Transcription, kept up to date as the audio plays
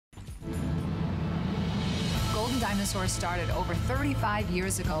Diamond Source started over 35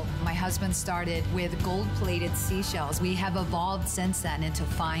 years ago. My husband started with gold-plated seashells. We have evolved since then into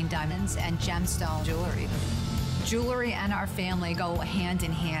fine diamonds and gemstone jewelry. Jewelry and our family go hand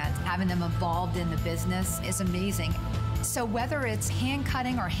in hand. Having them involved in the business is amazing. So whether it's hand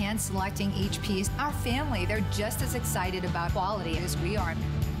cutting or hand selecting each piece, our family, they're just as excited about quality as we are.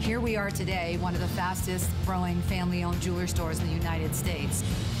 Here we are today, one of the fastest growing family-owned jewelry stores in the United States.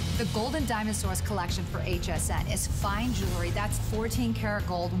 The Gold and Diamond Source collection for HSN is fine jewelry. That's 14 karat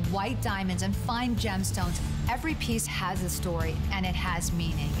gold, white diamonds, and fine gemstones. Every piece has a story and it has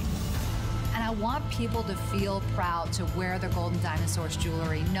meaning. And I want people to feel proud to wear their Gold and Diamond Source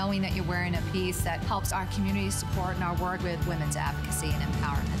jewelry, knowing that you're wearing a piece that helps our community support and our work with women's advocacy and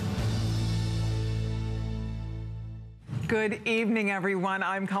empowerment. Good evening, everyone.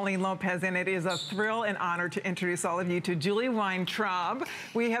 I'm Colleen Lopez, and it is a thrill and honor to introduce all of you to Julie Weintraub.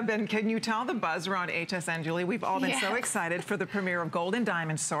 We have been, can you tell the buzz around HSN, Julie? We've all been so excited for the premiere of Gold and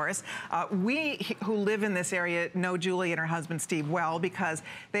Diamond Source. We who live in this area know Julie and her husband, Steve, well, because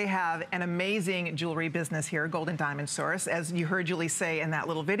they have an amazing jewelry business here, Gold and Diamond Source. As you heard Julie say in that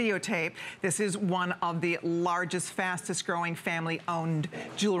little videotape, this is one of the largest, fastest growing family-owned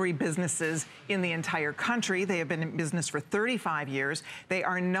jewelry businesses in the entire country. They have been in business for 35 years. They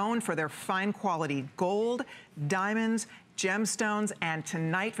are known for their fine quality gold, diamonds, gemstones, and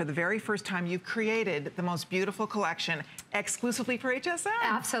tonight, for the very first time, you've created the most beautiful collection exclusively for HSN.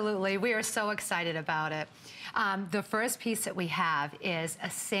 Absolutely. We are so excited about it. The first piece that we have is a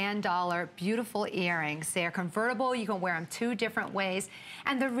sand dollar, beautiful earrings. They are convertible. You can wear them two different ways.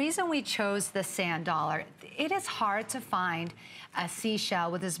 And the reason we chose the sand dollar, it is hard to find a seashell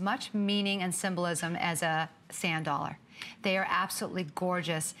with as much meaning and symbolism as a sand dollar. They are absolutely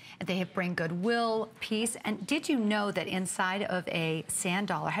gorgeous. They bring goodwill, peace. And did you know that inside of a sand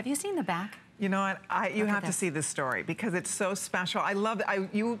dollar, have you seen the back? You know what, you have to see this story because it's so special. I love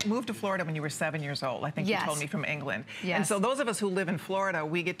that. You moved to Florida when you were 7 years old. I think you told me, from England. Yes. And so those of us who live in Florida,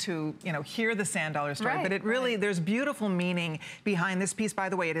 we get to, you know, hear the sand dollar story. But it really, there's beautiful meaning behind this piece. By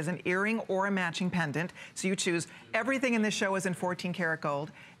the way, it is an earring or a matching pendant. So you choose. Everything in this show is in 14 karat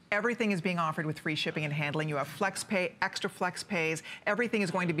gold. Everything is being offered with free shipping and handling. You have flex pay, extra flex pays. Everything is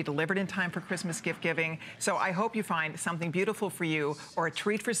going to be delivered in time for Christmas gift giving. So I hope you find something beautiful for you or a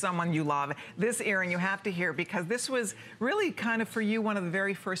treat for someone you love. This earring you have to hear because this was really kind of for you one of the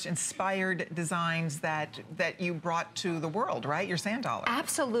very first inspired designs that you brought to the world, right? Your sand dollar.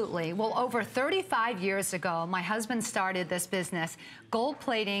 Absolutely. Well, over 35 years ago, my husband started this business, gold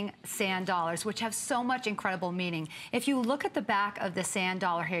plating sand dollars, which have so much incredible meaning. If you look at the back of the sand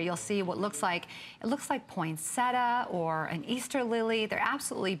dollar here, you'll see what looks like, it looks like poinsettia or an Easter lily. They're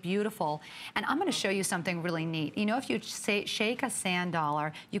absolutely beautiful. And I'm gonna show you something really neat. You know, if you shake a sand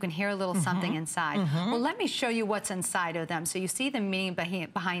dollar, you can hear a little something inside. Well, let me show you what's inside of them. So you see the meaning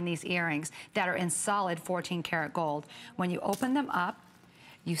behind these earrings that are in solid 14 karat gold. When you open them up,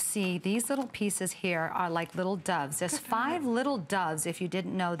 you see these little pieces here are like little doves. There's 5 little doves, if you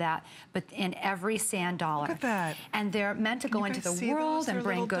didn't know that, but in every sand dollar. Look at that. And they're meant to go into the world and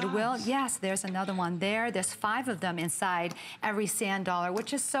bring goodwill. Doves. Yes, there's another one there. There's 5 of them inside every sand dollar,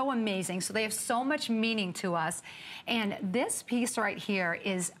 which is so amazing. So they have so much meaning to us. And this piece right here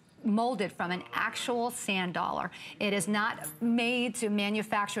is molded from an actual sand dollar. It is not made to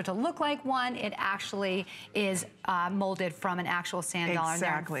manufacture to look like one. It actually is molded from an actual sand dollar.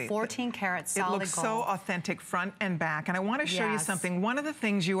 Exactly. 14 karat solid gold. It looks so authentic front and back. And I want to show you something. One of the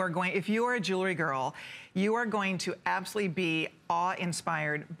things you are going, if you are a jewelry girl, you are going to absolutely be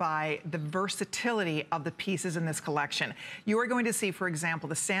awe-inspired by the versatility of the pieces in this collection. You are going to see, for example,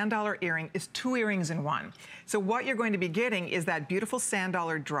 the sand dollar earring is 2 earrings in one. So what you're going to be getting is that beautiful sand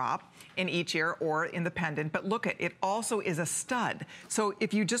dollar drop in each ear or in the pendant, but look at it also is a stud. So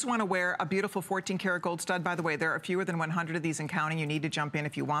if you just want to wear a beautiful 14 karat gold stud, by the way, there are fewer than 100 of these and counting. You need to jump in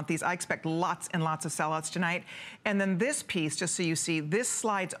if you want these. I expect lots and lots of sellouts tonight. And then this piece, just so you see, this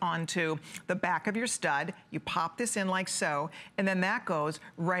slides onto the back of your stud. You pop this in like so, and then that goes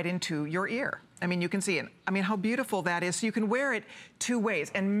right into your ear. I mean, you can see it. I mean, how beautiful that is. So you can wear it 2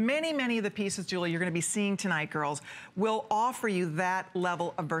 ways. And many, many of the pieces, Julie, you're gonna be seeing tonight, girls, will offer you that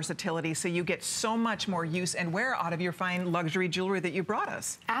level of versatility so you get so much more use and wear out of your fine luxury jewelry that you brought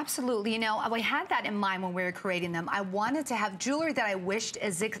us. Absolutely. You know, we had that in mind when we were creating them. I wanted to have jewelry that I wished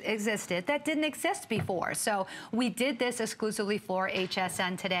existed that didn't exist before. So we did this exclusively for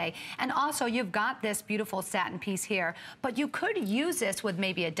HSN today. And also, you've got this beautiful satin piece here, but you could use this with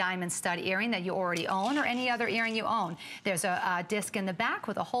maybe a diamond stud earring that you already own or any any other earring you own. There's a disc in the back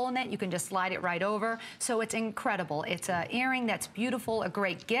with a hole in it. You can just slide it right over. So it's incredible. It's an earring that's beautiful, a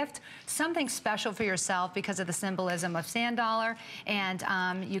great gift, something special for yourself because of the symbolism of sand dollar, and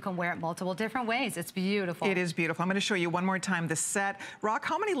you can wear it multiple different ways. It's beautiful. It is beautiful. I'm going to show you one more time the set. Rock,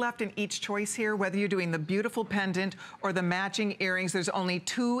 how many left in each choice here? Whether you're doing the beautiful pendant or the matching earrings, there's only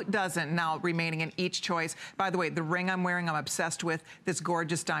 2 dozen now remaining in each choice. By the way, the ring I'm wearing, I'm obsessed with. This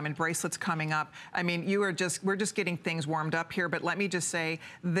gorgeous diamond bracelet's coming up. I mean, we're just getting things warmed up here, but let me just say,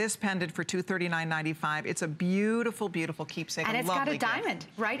 this pendant for $239.95, it's a beautiful, beautiful keepsake. And it's got a diamond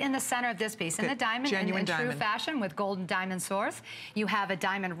right in the center of this piece. In the diamond, genuine in diamond. true fashion with golden diamond source. You have a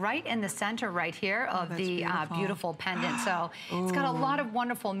diamond right in the center right here of the beautiful pendant. So it's got a lot of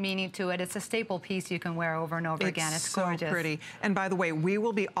wonderful meaning to it. It's a staple piece you can wear over and over again. It's so gorgeous. Pretty. And by the way, we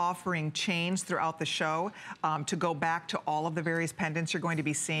will be offering chains throughout the show to go back to all of the various pendants you're going to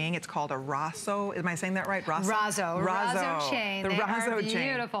be seeing. It's called a Razzo. Am I saying that right? Razzo chain. They are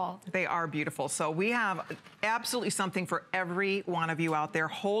beautiful. They are beautiful. So we have absolutely something for every one of you out there.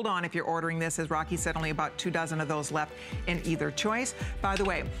 Hold on if you're ordering this. As Rocky said, only about 2 dozen of those left in either choice. By the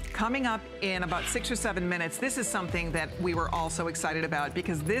way, coming up in about 6 or 7 minutes, this is something that we were all so excited about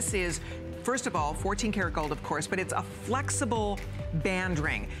because this is, first of all, 14 karat gold, of course, but it's a flexible band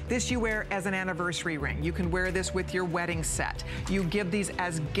ring. This you wear as an anniversary ring. You can wear this with your wedding set. You give these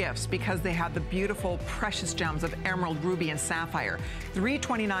as gifts because they have the beautiful precious gems of emerald, ruby, and sapphire.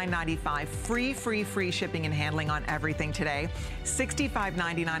 $329.95, free shipping and handling on everything today.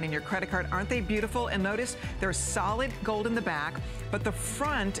 $65.99 in your credit card. Aren't they beautiful? And notice there's solid gold in the back, but the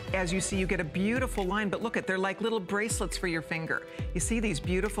front, as you see, you get a beautiful line, but look at, they're like little bracelets for your finger. You see these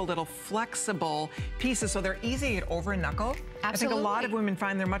beautiful little flexible pieces, so they're easy to get over a knuckle. Absolutely. I think a lot of women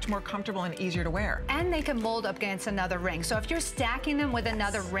find they're much more comfortable and easier to wear. And they can mold up against another ring. So if you're stacking them with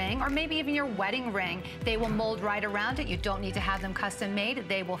another ring, or maybe even your wedding ring, they will mold right around it. You don't need to have them custom made.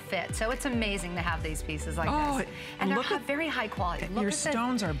 They will fit. So it's amazing to have these pieces like this. And they're very high quality. Your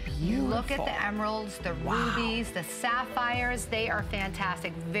stones are beautiful. Look at the emeralds, the rubies, the sapphires. They are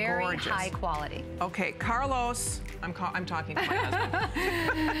fantastic. Very gorgeous. High quality. Okay, Carlos. I'm talking to my husband.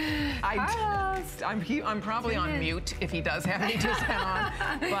 I'm probably on mute if he does have me just on.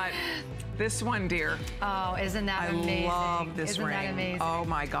 But this one, dear. Oh, isn't that amazing? I love this ring. Isn't that amazing? Oh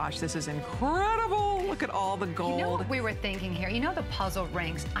my gosh, this is incredible. Look at all the gold. You know what we were thinking here? You know the puzzle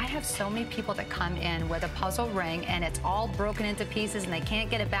rings? I have so many people that come in with a puzzle ring and it's all broken into pieces and they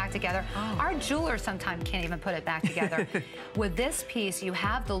can't get it back together. Our jewelers sometimes can't even put it back together. With this piece, you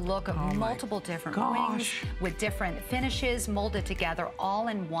have the look of multiple different rings with different finishes molded together all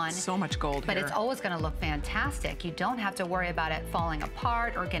in one. So much gold But here. it's always going to look fantastic. You don't have to worry about it falling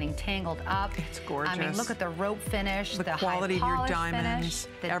apart or getting tangled up. It's gorgeous. I mean, look at the rope finish, the quality of your diamonds.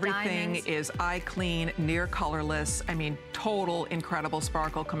 Finish, everything is eye clean, near colorless. I mean, total incredible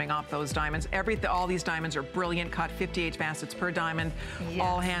sparkle coming off those diamonds. All these diamonds are brilliant cut, 58 facets per diamond,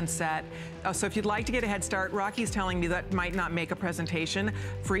 all hand set. So if you'd like to get a head start, Rocky's telling me that might not make a presentation.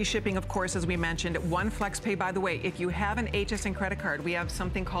 Free shipping, of course, as we mentioned. One flex pay. By the way, if you have an HSN credit card, we have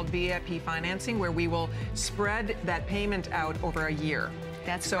something called VIP financing where we will spread that payment out over a year.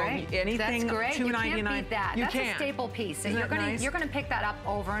 That's great. So anything That's great. $299. You can't beat that. You That's can't. a staple piece. Isn't You're going to pick that up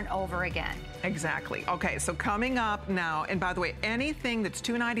over and over again. Exactly. Okay, so coming up now, and by the way, anything that's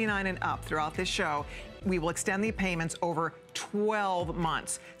 $299 and up throughout this show, we will extend the payments over 12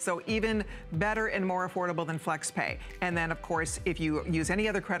 months. So even better and more affordable than FlexPay. And then, of course, if you use any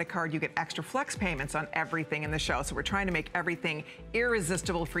other credit card, you get extra flex payments on everything in the show. So we're trying to make everything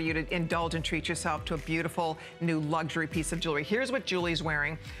irresistible for you to indulge and treat yourself to a beautiful new luxury piece of jewelry. Here's what Julie's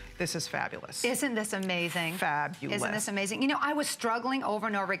wearing. This is fabulous. Isn't this amazing? Fabulous. Isn't this amazing? You know, I was struggling over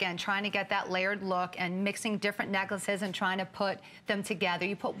and over again trying to get that layered look and mixing different necklaces and trying to put them together.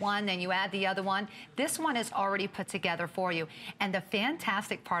 You put one, then you add the other one. This one is already put together for you. And the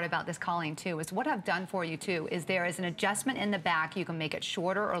fantastic part about this, Colleen, too, is what I've done for you, too, is there is an adjustment in the back. You can make it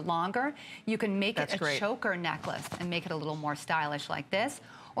shorter or longer. You can make it a choker necklace and make it a little more stylish like this.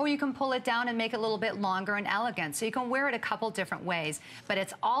 Or you can pull it down and make it a little bit longer and elegant. So you can wear it a couple different ways. But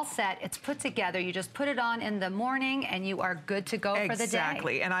it's all set. It's put together. You just put it on in the morning and you are good to go for the day.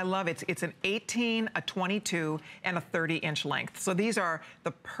 Exactly. And I love it. It's an 18, a 22, and a 30-inch length. So these are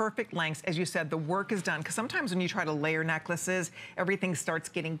the perfect lengths. As you said, the work is done. Because sometimes when you try to layer necklaces, everything starts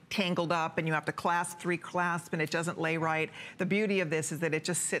getting tangled up and you have to clasp 3 clasps and it doesn't lay right. The beauty of this is that it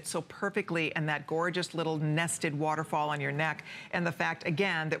just sits so perfectly in that gorgeous little nested waterfall on your neck. And the fact,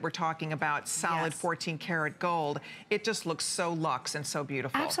 again, band that we're talking about, solid 14 karat gold, it just looks so luxe and so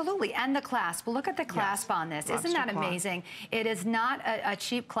beautiful. Absolutely, and the clasp. Look at the clasp on this. Isn't that amazing? It is not a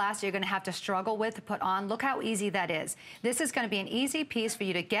cheap clasp you're going to have to struggle with to put on. Look how easy that is. This is going to be an easy piece for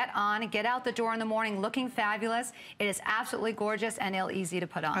you to get on and get out the door in the morning looking fabulous. It is absolutely gorgeous and easy to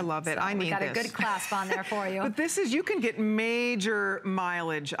put on. I love it. So I need this. Got a good clasp on there for you. But this is, you can get major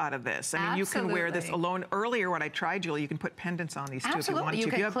mileage out of this. I mean, you can wear this alone. Earlier, what I tried, Julie, you can put pendants on these too if you want to. You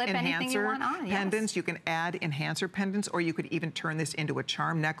if you have clip enhancer pendants, you can add enhancer pendants, or you could even turn this into a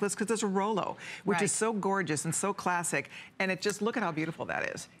charm necklace because there's a Rolo, which is so gorgeous and so classic. And it just, look at how beautiful that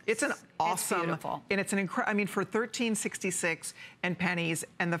is. It's an awesome, and it's an incredible, I mean, for $13.66 and pennies,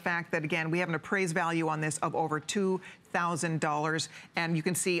 and the fact that, again, we have an appraised value on this of over $2,000. And you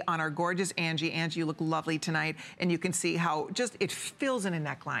can see on our gorgeous Angie, you look lovely tonight, and you can see how just it fills in a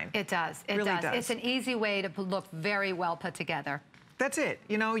neckline. It does. It really does. It's an easy way to look very well put together. That's it.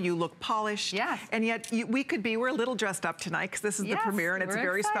 You know, you look polished. Yes. And yet we're a little dressed up tonight because this is the premiere and it's a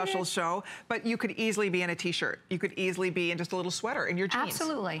very special show. But you could easily be in a t-shirt. You could easily be in just a little sweater in your jeans.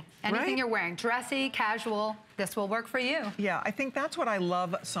 Absolutely. Anything you're wearing, dressy, casual, this will work for you. Yeah, I think that's what I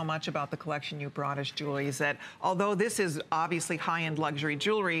love so much about the collection you brought us, Julie, is that although this is obviously high-end luxury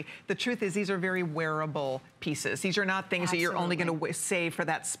jewelry, the truth is these are very wearable pieces. These are not things that you're only going to save for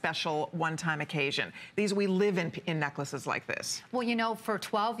that special one-time occasion. These, we live in necklaces like this. Well, you know, for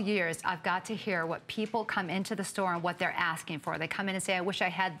 12 years, I've got to hear what people come into the store and what they're asking for. They come in and say, I wish I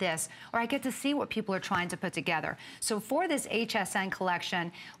had this, or I get to see what people are trying to put together. So for this HSN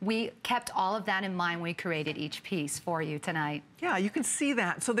collection, we kept all of that in mind when we created each piece for you tonight. Yeah, you can see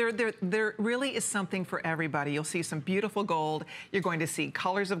that. So there really is something for everybody. You'll see some beautiful gold. You're going to see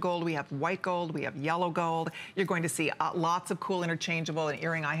colors of gold. We have white gold. We have yellow gold. You're going to see lots of cool interchangeable. An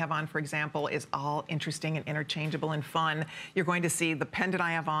earring I have on, for example, is all interesting and interchangeable and fun. You're going to see the pendant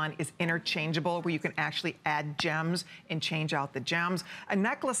I have on is interchangeable, where you can actually add gems and change out the gems. A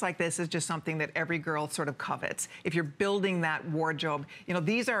necklace like this is just something that every girl sort of covets. If you're building that wardrobe, you know,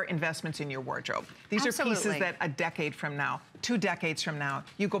 these are investments in your wardrobe. These are pieces that a decade from now, 2 decades from now,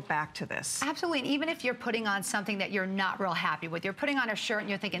 you go back to this. Absolutely, and even if you're putting on something that you're not real happy with, you're putting on a shirt and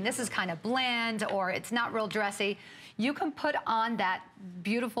you're thinking this is kind of bland or it's not real dressy, you can put on that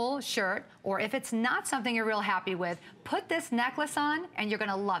beautiful shirt, or if it's not something you're real happy with, put this necklace on and you're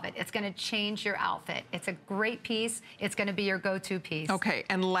gonna love it. It's gonna change your outfit. It's a great piece. It's gonna be your go-to piece. Okay,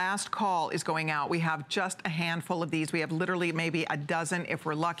 and last call is going out. We have just a handful of these. We have literally maybe a dozen if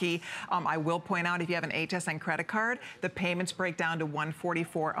we're lucky. I will point out, if you have an HSN credit card, the payments break down to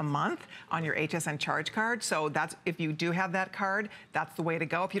 $144 a month on your HSN charge card. So that's, if you do have that card, that's the way to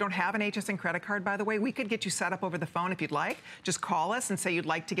go. If you don't have an HSN credit card, by the way, we could get you set up over the phone if you'd like. Just call us and say you'd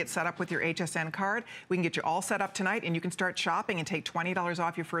like to get set up with your HSN card. We can get you all set up tonight, and you can start shopping and take $20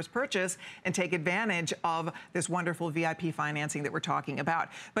 off your first purchase and take advantage of this wonderful VIP financing that we're talking about.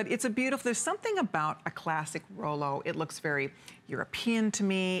 But it's a beautiful, there's something about a classic Rolo. It looks very European to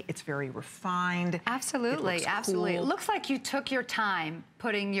me. It's very refined. Absolutely, absolutely. Cool. It looks like you took your time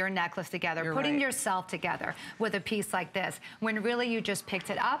putting your necklace together, putting yourself together with a piece like this, when really you just picked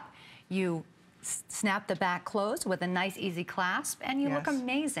it up, you snap the back closed with a nice easy clasp, and you look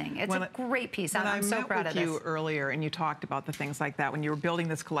amazing. It's a great piece. I'm so proud of this. I met with you earlier and you talked about the things like that when you were building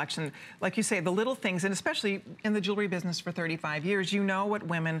this collection. Like you say, the little things, and especially in the jewelry business for 35 years, you know what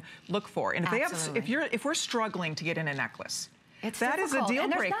women look for. And if they have, if we're struggling to get in a necklace, that is a deal breaker.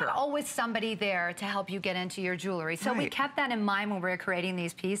 And there's not always somebody there to help you get into your jewelry. So we kept that in mind when we were creating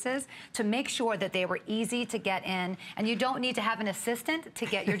these pieces, to make sure that they were easy to get in, and you don't need to have an assistant to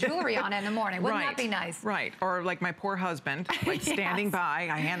get your jewelry on in the morning. Wouldn't that be nice? Right. Or like my poor husband, like standing by,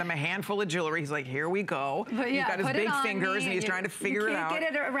 I hand him a handful of jewelry. He's like, here we go. He's got his big fingers and he's trying to figure it out. You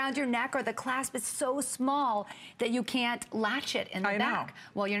can't get it around your neck, or the clasp is so small that you can't latch it in the back.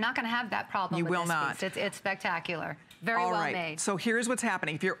 Well, you're not going to have that problem with this piece. It's spectacular. Very well made. So here's what's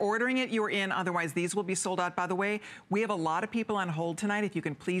happening. If you're ordering it, you're in. Otherwise, these will be sold out. By the way, we have a lot of people on hold tonight. If you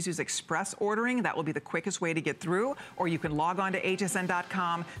can please use express ordering, that will be the quickest way to get through. Or you can log on to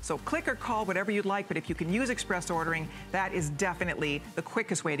hsn.com. So click or call, whatever you'd like. But if you can use express ordering, that is definitely the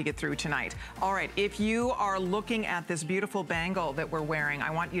quickest way to get through tonight. All right, if you are looking at this beautiful bangle that we're wearing, I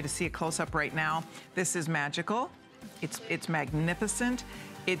want you to see a close-up right now. This is magical. It's magnificent.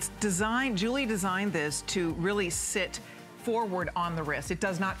 It's designed, Julie designed this to really sit forward on the wrist. It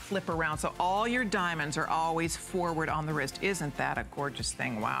does not flip around, so all your diamonds are always forward on the wrist. Isn't that a gorgeous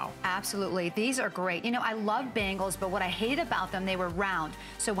thing? Wow. Absolutely. These are great. You know, I love bangles, but what I hate about them, they were round.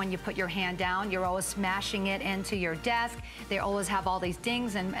 So when you put your hand down, you're always smashing it into your desk. They always have all these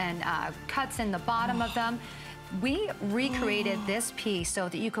dings and cuts in the bottom of them. We recreated this piece so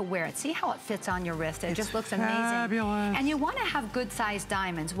that you could wear it. See how it fits on your wrist? It just looks amazing. Fabulous. And you want to have good sized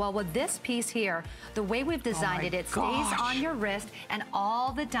diamonds. Well, with this piece here, the way we've designed it, it stays on your wrist and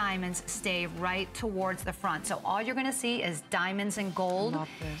all the diamonds stay right towards the front. So all you're going to see is diamonds and gold. I love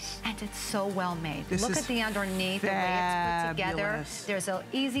this. And it's so well made. This Look at the underneath, the way it's put together. There's an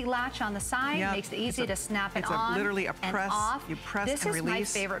easy latch on the side. Makes it easy to snap it on literally a press. and off. You press this and release. This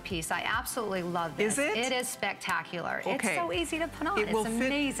is my favorite piece. I absolutely love this. Is it? It is spectacular. Okay. It's so easy to put on. It will it's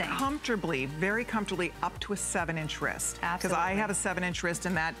amazing. fit comfortably, very comfortably, up to a 7-inch wrist. Absolutely. Because I have a 7-inch wrist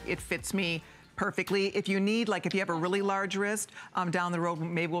and that it fits me perfectly. If you need, like if you have a really large wrist, down the road,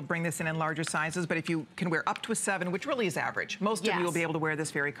 maybe we'll bring this in larger sizes, but if you can wear up to a 7, which really is average, most of you will be able to wear this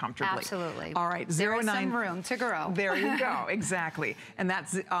very comfortably. Absolutely. All right, there is some room to grow. There you go, exactly. And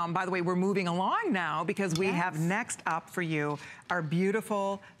that's, by the way, we're moving along now because we have next up for you our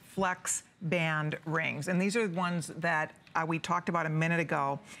beautiful flex band rings. And these are the ones that we talked about a minute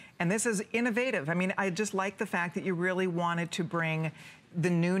ago. And this is innovative. I mean, I just like the fact that you really wanted to bring the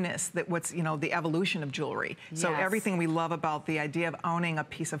newness, that what's, you know, the evolution of jewelry. So everything we love about the idea of owning a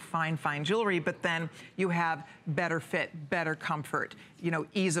piece of fine, fine jewelry, but then you have better fit, better comfort, you know,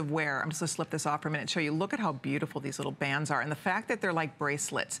 ease of wear. I'm just gonna slip this off for a minute and show you. Look at how beautiful these little bands are. And the fact that they're like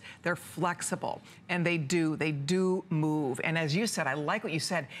bracelets, they're flexible, and they do move. And as you said, I like what you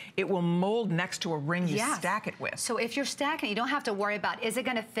said, it will mold next to a ring you stack it with. So if you're stacking, you don't have to worry about, is it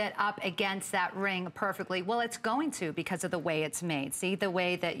gonna fit up against that ring perfectly? Well, it's going to, because of the way it's made. See the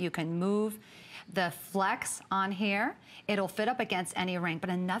way that you can move the flex on here, it'll fit up against any ring. But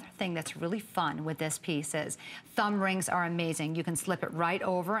another thing that's really fun with this piece is thumb rings are amazing. You can slip it right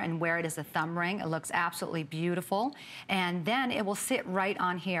over and wear it as a thumb ring. It looks absolutely beautiful. And then it will sit right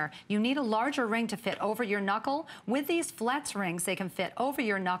on here. You need a larger ring to fit over your knuckle. With these flex rings, they can fit over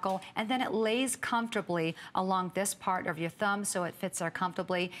your knuckle, and then it lays comfortably along this part of your thumb, so it fits there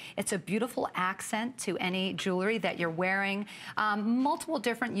comfortably. It's a beautiful accent to any jewelry that you're wearing. Multiple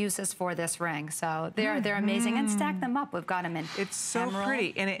different uses for this ring. So they're amazing, and stack them up. We've got them in It's so emerald,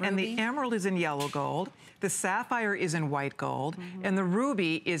 pretty, and the emerald is in yellow gold, the sapphire is in white gold, and the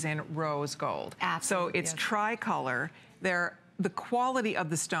ruby is in rose gold. Absolutely. So it's tricolor. The quality of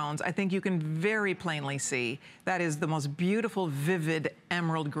the stones, I think you can very plainly see. That is the most beautiful, vivid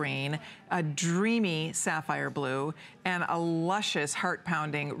emerald green, a dreamy sapphire blue, and a luscious,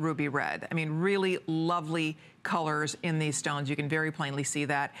 heart-pounding ruby red. I mean, really lovely colors in these stones. You can very plainly see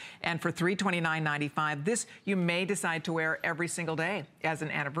that. And for $329.95, this you may decide to wear every single day as an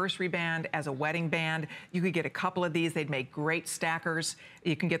anniversary band, as a wedding band. You could get a couple of these. They'd make great stackers.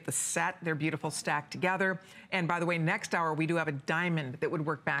 You can get the set. They're beautiful stacked together. And by the way, next hour, we do have a diamond that would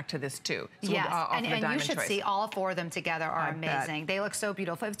work back to this too. So yes, we'll, and you should see all 4 of them together are amazing. They look so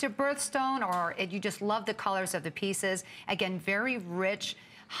beautiful. If it's your birthstone or you just love the colors of the pieces, again, very rich,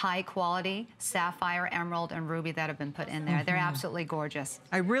 high quality sapphire, emerald, and ruby that have been put in there. They're absolutely gorgeous.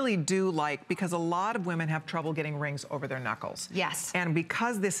 I really do like, because a lot of women have trouble getting rings over their knuckles. Yes. And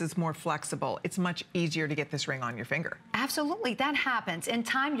because this is more flexible, it's much easier to get this ring on your finger. Absolutely, that happens. In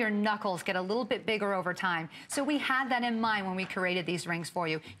time, your knuckles get a little bit bigger over time. So we had that in mind when we created these rings for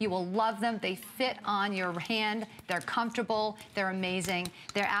you. You will love them. They fit on your hand. They're comfortable. They're amazing.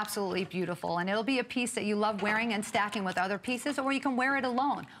 They're absolutely beautiful. And it'll be a piece that you love wearing and stacking with other pieces, or you can wear it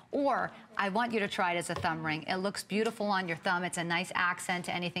alone. Or I want you to try it as a thumb ring. It looks beautiful on your thumb. It's a nice accent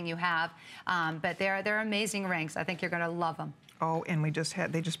to anything you have. But they're amazing rings. I think you're going to love them. Oh, and they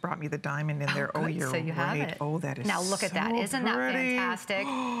just brought me the diamond in there. Good. Oh, you're so you have right. it. Oh, that is now look at that. Isn't that fantastic?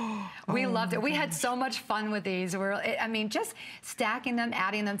 We loved it. We had so much fun with these. I mean, just stacking them,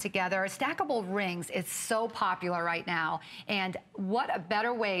 adding them together. Stackable rings is so popular right now. And what a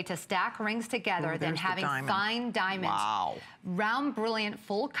better way to stack rings together than having fine diamonds. Wow. Round, brilliant,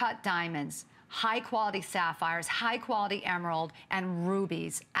 full cut diamonds. High quality sapphires, high quality emerald, and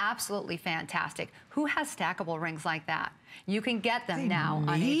rubies. Absolutely fantastic. Who has stackable rings like that? You can get them now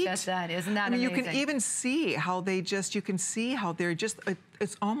on HSN. Isn't that amazing? You can even see how they're just,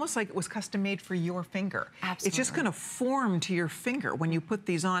 it's almost like it was custom made for your finger. Absolutely. It's just gonna form to your finger when you put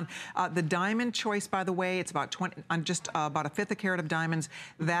these on. The diamond choice, by the way, it's about just about a 1/5 carat of diamonds.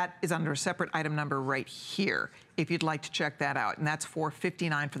 That is under a separate item number right here, if you'd like to check that out. And that's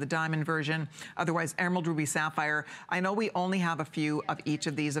 $459 for the diamond version. Otherwise, emerald, ruby, sapphire. I know we only have a few of each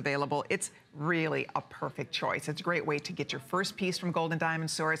of these available. It's really a perfect choice. It's a great way to get your first piece from Gold and Diamond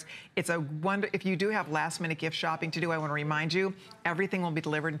Source. It's a wonder. If you do have last minute gift shopping to do, I want to remind you, everything will be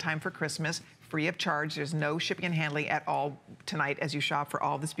delivered in time for Christmas. free of charge. There's no shipping and handling at all tonight as you shop for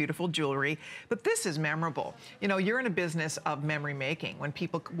all this beautiful jewelry. But this is memorable. You know, you're in a business of memory making. When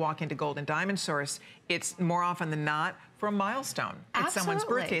people walk into Gold and Diamond Source, it's more often than not for a milestone. It's someone's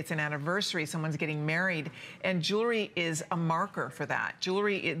birthday, it's an anniversary, someone's getting married, and jewelry is a marker for that.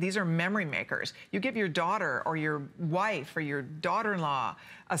 Jewelry, these are memory makers. You give your daughter or your wife or your daughter-in-law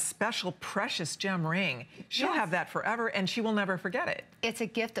a special precious gem ring, she'll have that forever and she will never forget it. It's a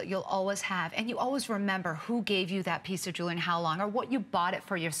gift that you'll always have, and you always remember who gave you that piece of jewelry and how long, or what you bought it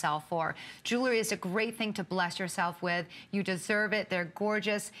for yourself for. Jewelry is a great thing to bless yourself with. You deserve it. They're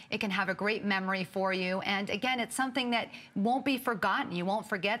gorgeous. It can have a great memory for you, and again, it's something that won't be forgotten. You won't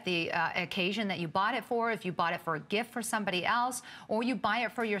forget the occasion that you bought it for, if you bought it for a gift for somebody else, or you buy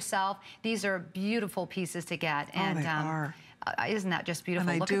it for yourself. These are beautiful pieces to get. And they are. Isn't that just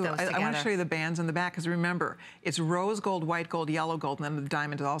beautiful? And Look at those together. I want to show you the bands in the back, because remember, it's rose gold, white gold, yellow gold, and then the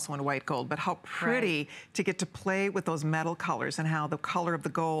diamond is also in white gold. But how pretty to get to play with those metal colors, and how the color of the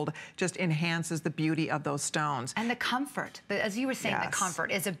gold just enhances the beauty of those stones. And the comfort, as you were saying, the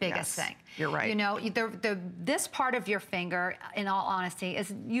comfort is the biggest thing. You're right. You know, this part of your finger, in all honesty,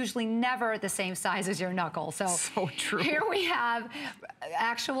 is usually never the same size as your knuckle. So true. Here we have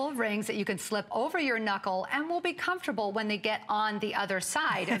actual rings that you can slip over your knuckle and will be comfortable when they get on the other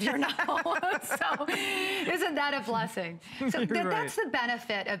side of your knuckle. So isn't that a blessing? So that's the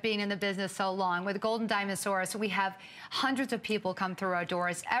benefit of being in the business so long. With Gold and Diamond Source, we have hundreds of people come through our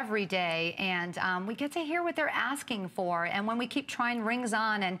doors every day, and we get to hear what they're asking for. And when we keep trying rings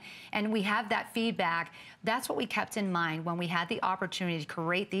on and we have that feedback, that's what we kept in mind when we had the opportunity to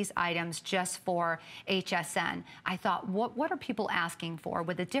create these items just for HSN. I thought, what are people asking for?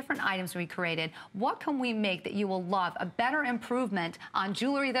 With the different items we created, what can we make that you will love? A better improvement on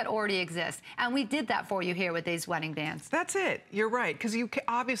jewelry that already exists. And we did that for you here with these wedding bands. That's it. You're right. Because you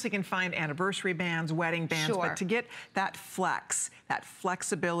obviously can find anniversary bands, wedding bands, but to get that flex, that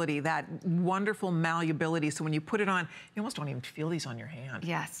flexibility, that wonderful malleability, so when you put it on, you almost don't even feel these on your hand.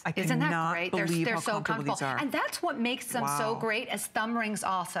 Yes. Isn't that great? They're so comfortable. And that's what makes them so great as thumb rings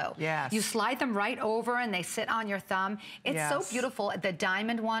also. Yes. You slide them right over and they sit on your thumb. It's so beautiful. The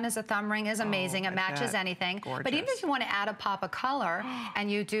diamond one as a thumb ring is amazing. It matches anything. Gorgeous. But even if you want to add a pop of color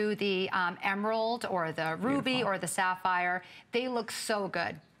and you do the emerald or the ruby or the sapphire, they look so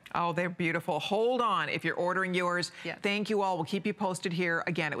good. Oh, they're beautiful. Hold on if you're ordering yours. Thank you all. We'll keep you posted here.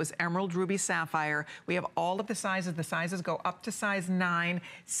 Again, it was emerald, ruby, sapphire. We have all of the sizes. The sizes go up to size 9.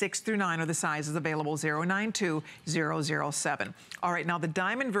 6 through 9 are the sizes available, 092-007. All right, now the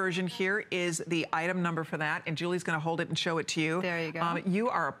diamond version here is the item number for that, and Julie's going to hold it and show it to you. There you go. You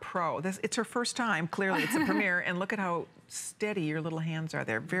are a pro. It's her first time. Clearly, it's a premiere, and look at how steady your little hands are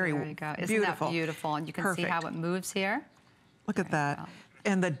there. Very beautiful. There you go. Isn't that beautiful? And you can see how it moves here. Look at that.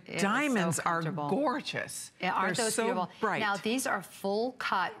 And the diamonds are gorgeous. Aren't those so beautiful? Bright. Now, these are full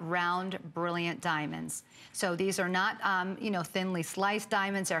cut, round, brilliant diamonds. So these are not, you know, thinly sliced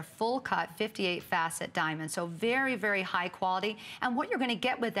diamonds. They're full cut, 58 facet diamonds. So very, very high quality. And what you're going to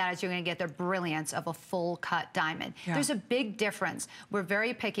get with that is you're going to get the brilliance of a full cut diamond. There's a big difference. We're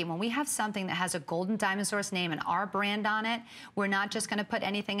very picky. When we have something that has a Gold and Diamond Source name and our brand on it, we're not just going to put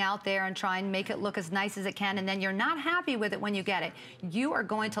anything out there and try and make it look as nice as it can, and then you're not happy with it when you get it. You are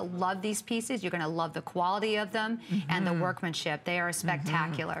going to love these pieces. You're going to love the quality of them and the workmanship. They are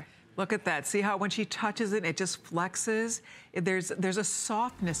spectacular. Look at that. See how when she touches it, it just flexes? There's a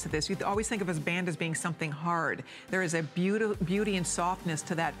softness to this. You always think of this band as being something hard. There is a beauty and softness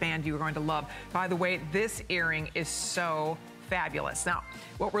to that band you're going to love. By the way, this earring is so fabulous. Now,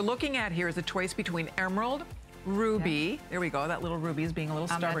 what we're looking at here is a choice between emerald, ruby. There we go. That little ruby is being a little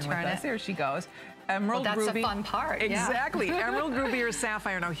stubborn with us. There she goes. Emerald, that's ruby. the fun part. Exactly. Emerald, ruby, or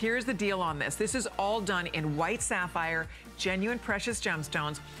sapphire. Now, here's the deal on this. This is all done in white sapphire, genuine precious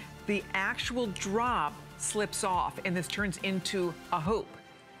gemstones. The actual drop slips off, and this turns into a hoop.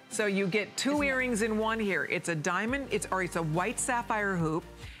 So you get two earrings in one here. It's a diamond, it's a white sapphire hoop,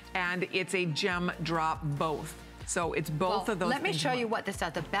 and it's a gem drop both. So it's both of those. Let me show you what this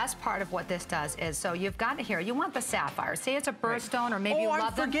does. The best part of what this does is, so you've got it here. You want the sapphire. Say it's a birthstone, or maybe you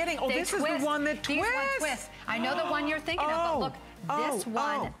love them. I'm forgetting. Oh, this is the one that twists. These ones twist. I know the one you're thinking of, but look, this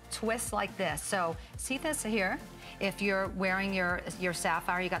one twists like this. So see this here? If you're wearing your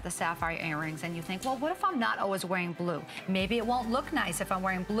sapphire, you got the sapphire earrings, and you think, well, what if I'm not always wearing blue? Maybe it won't look nice if I'm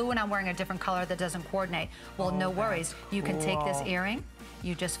wearing blue and I'm wearing a different color that doesn't coordinate. Well, no worries. You can take this earring,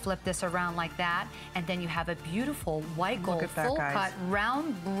 you just flip this around like that, and then you have a beautiful white gold, full cut,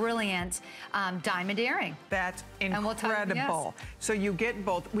 round, brilliant diamond earring. That's incredible. So you get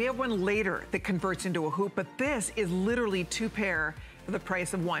both. We have one later that converts into a hoop, but this is literally two pair for the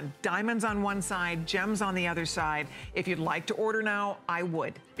price of one. Diamonds on one side, gems on the other side. If you'd like to order now, I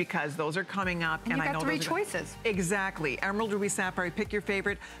would, because those are coming up. And I know three choices. Exactly. Emerald, ruby, sapphire, pick your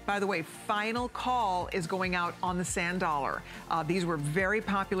favorite. By the way, final call is going out on the sand dollar. These were very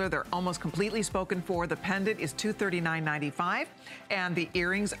popular. They're almost completely spoken for. The pendant is $239.95 and the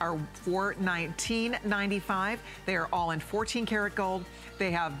earrings are $419.95. They are all in 14 karat gold.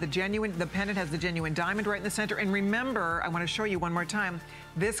 They have the pendant has the genuine diamond right in the center. And remember, I want to show you one more time,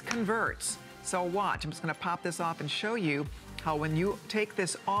 this converts. So watch, I'm just going to pop this off and show you how when you take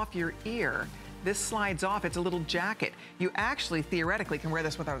this off your ear, this slides off. It's a little jacket. You actually, theoretically, can wear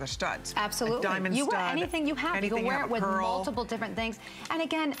this with other studs. Absolutely. A diamond you stud. Wear anything you have. You can wear it with multiple different things. And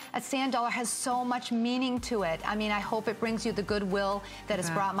again, a sand dollar has so much meaning to it. I mean, I hope it brings you the goodwill that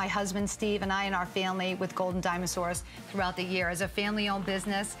has brought my husband, Steve, and I and our family with Golden Diamond Source throughout the year. As a family-owned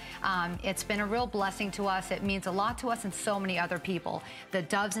business, it's been a real blessing to us. It means a lot to us and so many other people. The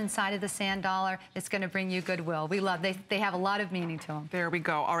doves inside of the sand dollar, it's going to bring you goodwill. We love, they have a lot of meaning to them. There we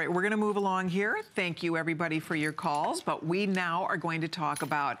go. All right, we're going to move along here. Thank you, everybody, for your calls. But we now are going to talk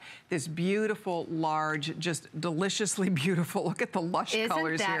about this beautiful, large, just deliciously beautiful. Look at the lush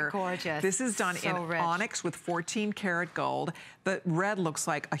colors here. Isn't that gorgeous? This is done in onyx with 14 karat gold. The red looks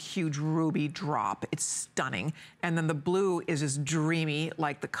like a huge ruby drop. It's stunning. And then the blue is just dreamy,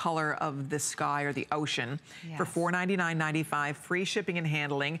 like the color of the sky or the ocean. Yes. For $499.95, free shipping and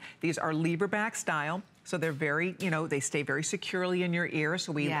handling. These are Libra back style. So they're very, you know, they stay very securely in your ear.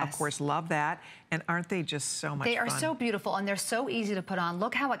 So we, of course, love that. And aren't they just so much fun? They are so beautiful, and they're so easy to put on.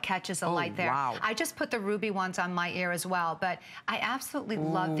 Look how it catches the light there. Wow. I just put the ruby ones on my ear as well, but I absolutely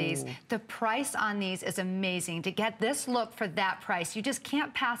love these. The price on these is amazing. To get this look for that price, you just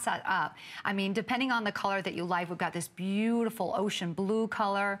can't pass that up. I mean, depending on the color that you like, we've got this beautiful ocean blue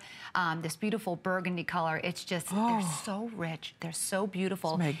color, this beautiful burgundy color. It's just, they're so rich. They're so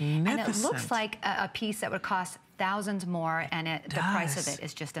beautiful. It's magnificent. And it looks like a piece that would cost thousands more, and the price of it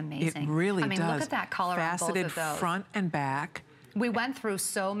is just amazing. It really does. I mean, look at that color on both of those. Faceted front and back. We went through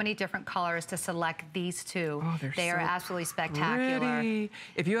so many different colors to select these two. Oh, they are absolutely spectacular. Pretty.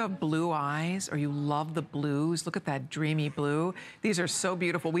 If you have blue eyes or you love the blues, look at that dreamy blue. These are so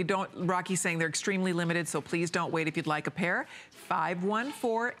beautiful. Rocky's saying they're extremely limited, so please don't wait if you'd like a pair.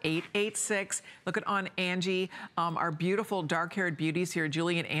 514-886. Look at on Angie, our beautiful dark-haired beauties here,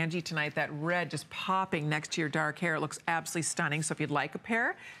 Julie and Angie tonight. That red just popping next to your dark hair. It looks absolutely stunning. So if you'd like a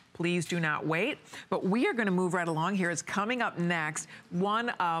pair, please do not wait. But we are going to move right along here. It's coming up next, one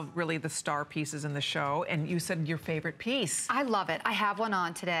of really the star pieces in the show. And you said your favorite piece. I love it. I have one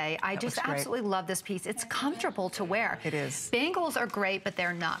on today. I just absolutely love this piece. It's comfortable to wear. It is. Bangles are great, but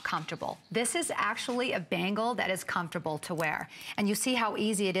they're not comfortable. This is actually a bangle that is comfortable to wear. And you see how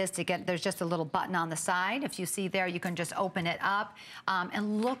easy it is to get. There's just a little button on the side. If you see there, you can just open it up.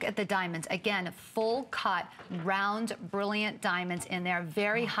 And look at the diamonds. Again, full cut, round, brilliant diamonds in there.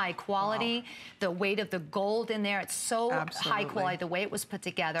 Very high quality. Wow. The weight of the gold in there, it's so high quality, the way it was put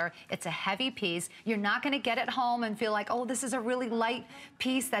together. It's a heavy piece. You're not going to get it home and feel like, oh, this is a really light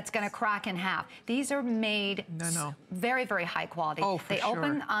piece that's going to crack in half. These are made very, very high quality. Oh, for they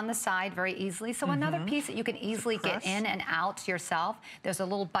open on the side very easily. So another piece that you can easily get in and out yourself. There's a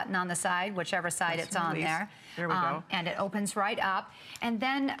little button on the side, whichever side it's on there. There we go. And it opens right up. And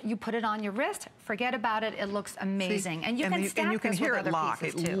then you put it on your wrist. Forget about it. It looks amazing. See, and you can stack this with other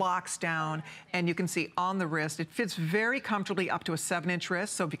pieces too. It locks down, and you can see on the wrist, it fits very comfortably up to a 7-inch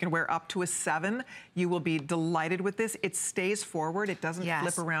wrist. So if you can wear up to a 7, you will be delighted with this. It stays forward. It doesn't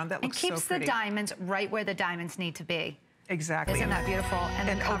flip around. That looks so pretty. It keeps the diamonds right where the diamonds need to be. Exactly. Isn't that beautiful?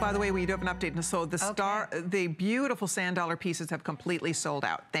 And oh, by the way, we do have an update. So the beautiful sand dollar pieces have completely sold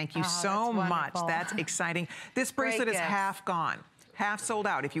out. Thank you so much. That's exciting. This bracelet is half gone. Half sold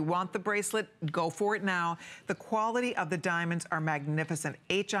out. If you want the bracelet, go for it now. The quality of the diamonds are magnificent.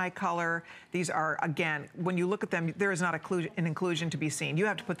 HI color. These are, again, when you look at them, there is not an inclusion to be seen. You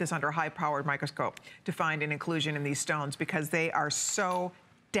have to put this under a high-powered microscope to find an inclusion in these stones because they are so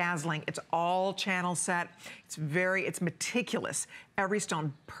dazzling. It's all channel set. It's meticulous. Every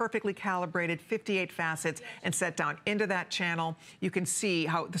stone perfectly calibrated, 58 facets, and set down into that channel. You can see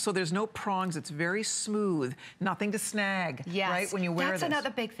how, so there's no prongs. It's very smooth. Nothing to snag, right, when you wear this. That's another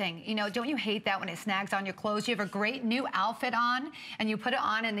big thing. You know, don't you hate that when it snags on your clothes? You have a great new outfit on, and you put it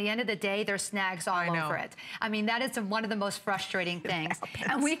on, and at the end of the day, there's snags all over it. I mean, that is one of the most frustrating things.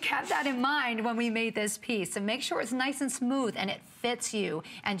 And we kept that in mind when we made this piece. So make sure it's nice and smooth, and it fits you,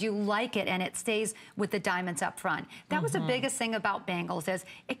 and you like it, and it stays with the diamonds up front. That was the biggest thing about bangles is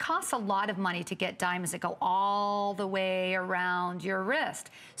it costs a lot of money to get diamonds that go all the way around your wrist.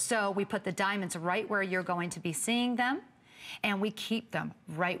 So we put the diamonds right where you're going to be seeing them. and we keep them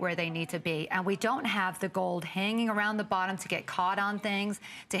right where they need to be. And we don't have the gold hanging around the bottom to get caught on things,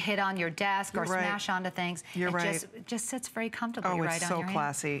 to hit on your desk or smash onto things. It just sits very comfortably right on your hand. Oh, it's so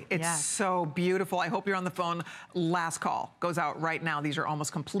classy. It's so beautiful. I hope you're on the phone. Last call goes out right now. These are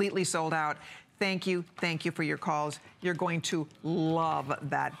almost completely sold out. Thank you for your calls. You're going to love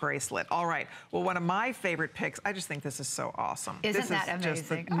that bracelet. All right, well, one of my favorite picks, I just think this is so awesome. Isn't that amazing? This is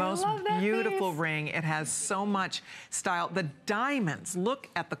just the most beautiful ring. It has so much style. The diamonds, look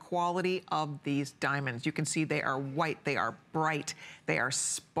at the quality of these diamonds. You can see they are white, they are bright, they are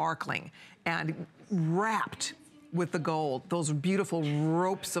sparkling, and wrapped with the gold, those beautiful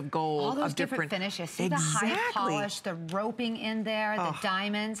ropes of gold. All those different finishes. See the high polish, the roping in there, the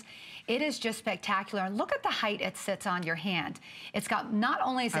diamonds. It is just spectacular. And look at the height it sits on your hand. It's got, not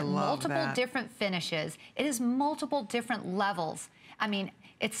only is it multiple different finishes, it is multiple different levels. I mean,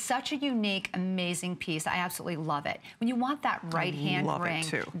 it's such a unique, amazing piece. I absolutely love it. When you want that right-hand ring,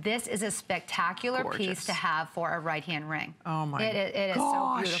 this is a spectacular piece to have for a right-hand ring. Oh my gosh. It is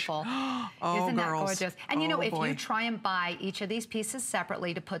so beautiful. Isn't that gorgeous? And you know, if you try and buy each of these pieces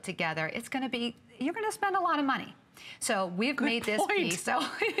separately to put together, it's going to be, you're going to spend a lot of money. So we've made this piece. So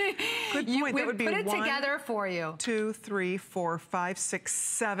Good point. That would be put it together for you. 2, 3, 4, 5, 6,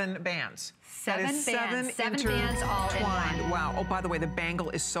 7 bands. Seven bands all in one. Wow. Oh, by the way, the bangle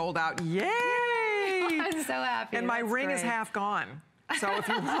is sold out. Yay! I'm so happy. And my ring is half gone. So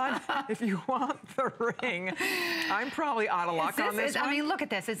if you want the ring, I'm probably out of luck on this one. I mean, look at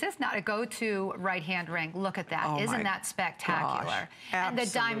this. Is this not a go-to right-hand ring? Look at that. Isn't that spectacular? And the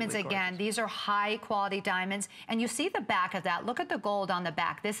diamonds, again, these are high-quality diamonds. And you see the back of that. Look at the gold on the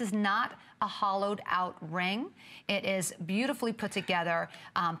back. This is not a hollowed-out ring. It is beautifully put together.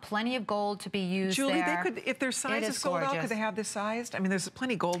 Plenty of gold to be used there. Julie, they could, if their size is sold out, could they have this sized? I mean, there's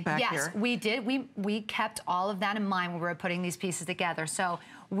plenty of gold back here. Yes, we did. We kept all of that in mind when we were putting these pieces together. So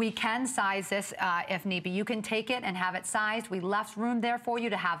we can size this if need be. You can take it and have it sized. We left room there for you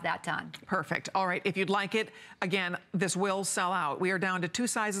to have that done. Perfect. All right, if you'd like it, again, this will sell out. We are down to 2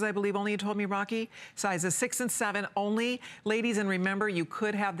 sizes, I believe, only, you told me, Rocky. Sizes 6 and 7 only. Ladies, and remember, you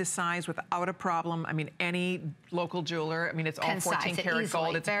could have this size without a problem. I mean, any local jeweler, I mean, it's all 14 karat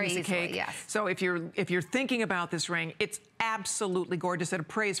gold. It's a piece of cake. Yes. So if you're thinking about this ring, it's absolutely gorgeous. At a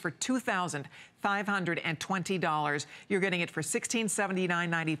price for $2,520. You're getting it for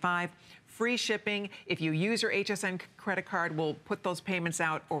 $1,679.95. Free shipping. If you use your HSN credit card, we'll put those payments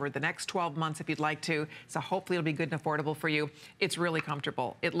out over the next 12 months if you'd like to. So hopefully it'll be good and affordable for you. It's really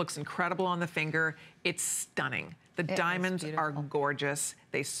comfortable. It looks incredible on the finger. It's stunning. The diamonds are gorgeous.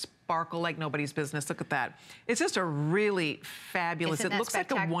 They sparkle like nobody's business. Look at that. It's just a really fabulous, it looks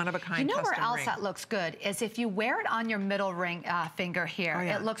like a one-of-a-kind custom ring. You know where else that looks good is if you wear it on your middle ring finger here.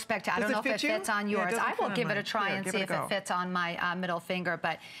 It looks spectacular. I don't know if it fits on yours. I will give it a try and see if it fits on my middle finger,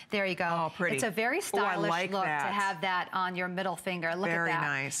 but there you go. Oh, pretty. It's a very stylish look to have that on your middle finger. Look at that. Very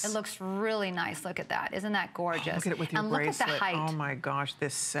nice. It looks really nice. Look at that. Isn't that gorgeous? Look at it with your bracelet. And look at the height. Oh my gosh,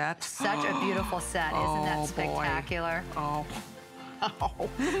 this set. Such a beautiful set. Isn't that spectacular? Oh.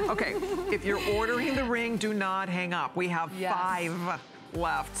 Okay, if you're ordering the ring, do not hang up. We have 5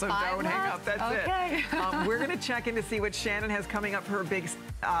 left, so don't hang up. That's it. We're going to check in to see what Shannon has coming up for her big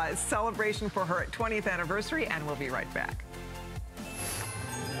celebration for her 20th anniversary, and we'll be right back.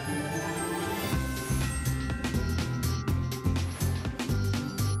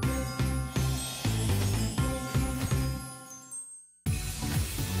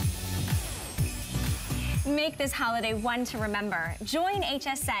 Make this holiday one to remember. Join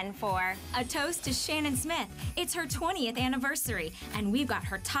HSN for A Toast to Shannon Smith. It's her 20th anniversary, and we've got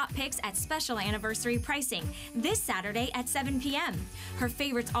her top picks at special anniversary pricing this Saturday at 7 p.m. Her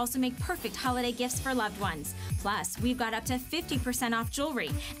favorites also make perfect holiday gifts for loved ones. Plus, we've got up to 50% off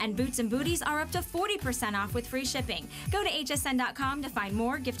jewelry, and boots and booties are up to 40% off with free shipping. Go to hsn.com to find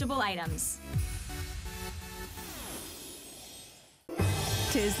more giftable items.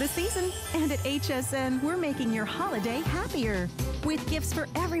 'Tis the season, and at HSN, we're making your holiday happier with gifts for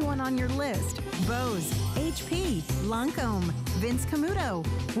everyone on your list. Bose, HP, Lancome, Vince Camuto,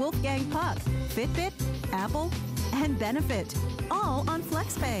 Wolfgang Puck, Fitbit, Apple, and Benefit. All on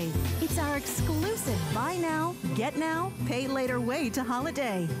FlexPay. It's our exclusive buy now, get now, pay later way to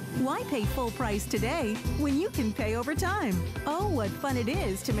holiday. Why pay full price today when you can pay over time? Oh, what fun it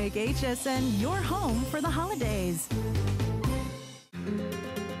is to make HSN your home for the holidays.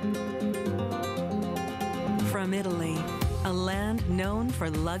 From Italy, a land known for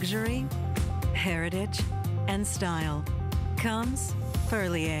luxury, heritage, and style, comes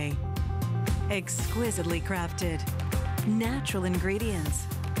Perlier. Exquisitely crafted, natural ingredients,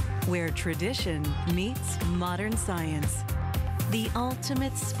 where tradition meets modern science. The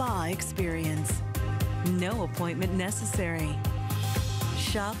ultimate spa experience. No appointment necessary.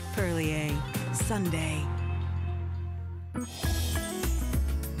 Shop Perlier Sunday.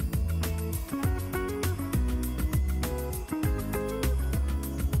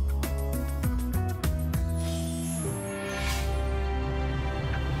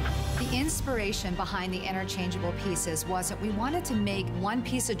 The inspiration behind the interchangeable pieces was that we wanted to make one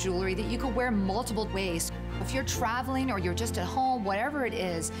piece of jewelry that you could wear multiple ways. If you're traveling or you're just at home, whatever it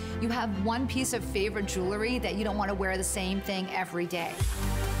is, you have one piece of favorite jewelry that you don't want to wear the same thing every day.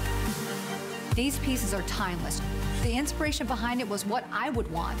 These pieces are timeless. The inspiration behind it was what I would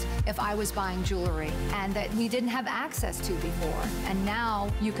want if I was buying jewelry and that we didn't have access to before. And now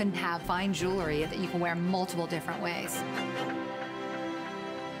you can have fine jewelry that you can wear multiple different ways.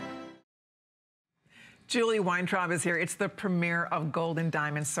 Julie Weintraub is here. It's the premiere of Gold and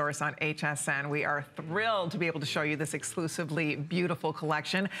Diamond Source on HSN. We are thrilled to be able to show you this exclusively beautiful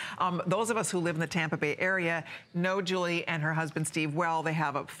collection. Those of us who live in the Tampa Bay area know Julie and her husband Steve well. They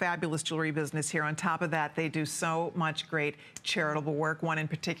have a fabulous jewelry business here. On top of that, they do so much great charitable work. One in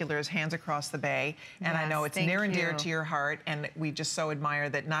particular is Hands Across the Bay. And yes, I know it's near and dear to your heart. And we just so admire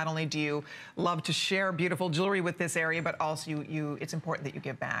that not only do you love to share beautiful jewelry with this area, but also it's important that you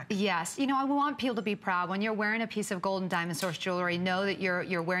give back. Yes, you know, I want people to be proud. When you're wearing a piece of Gold and Diamond Source jewelry, know that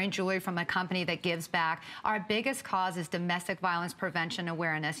you're wearing jewelry from a company that gives back. Our biggest cause is domestic violence prevention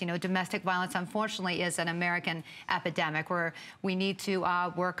awareness. You know, domestic violence, unfortunately, is an American epidemic where we need to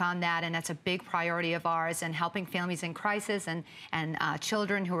work on that, and that's a big priority of ours, and helping families in crisis and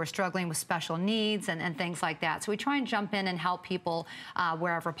children who are struggling with special needs and things like that. So we try and jump in and help people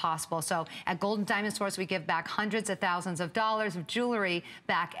wherever possible. So at Gold and Diamond Source, we give back hundreds of thousands of dollars of jewelry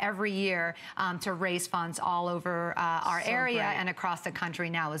back every year to raise funds all over our area and across the country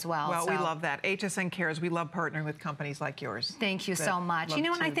now as well. Well, we love that. HSN Cares, we love partnering with companies like yours. Thank you so much. You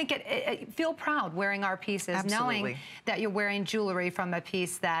know, and I think feel proud wearing our pieces, knowing that you're wearing jewelry from a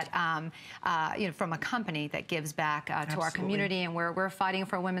piece that, you know, from a company that gives back to our community, and we're fighting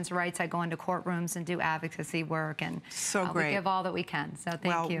for women's rights. I go into courtrooms and do advocacy work, and we give all that we can. So thank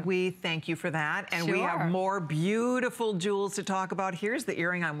you. Well, we thank you for that, and we have more beautiful jewels to talk about. Here's the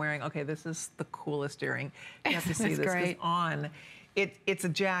earring I'm wearing. Okay, this is the coolest earring. You have to see this because on. It's a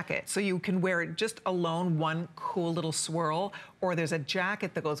jacket, so you can wear it just alone, one cool little swirl, or there's a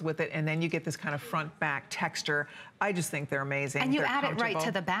jacket that goes with it, and then you get this kind of front-back texture. I just think they're amazing. And you add it right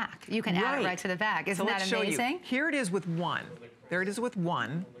to the back. You can add it right to the back. Isn't that amazing? Here it is with one. There it is with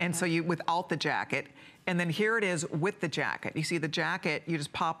one, and so you without the jacket, and then here it is with the jacket. You see the jacket, you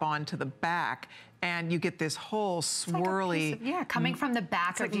just pop on to the back, and you get this whole swirly, coming from the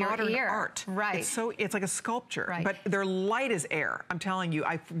back of your ear. Art. Right. It's like a sculpture, but they're light as air. I'm telling you,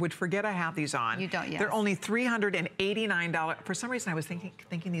 I would forget I have these on. You don't, yes. They're only $389. For some reason, I was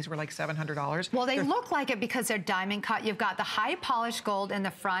thinking these were like $700. Well, they look like it because they're diamond cut. You've got the high polished gold in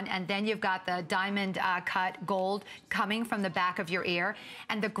the front, and then you've got the diamond cut gold coming from the back of your ear.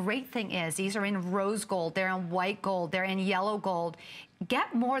 And the great thing is, these are in rose gold, they're in white gold, they're in yellow gold.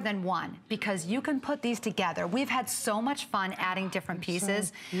 Get more than one because you can put these together. We've had so much fun adding different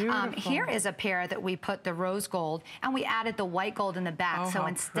pieces. Here is a pair that we put the rose gold and we added the white gold in the back. So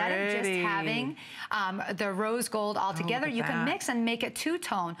instead of just having the rose gold all together, you can mix and make it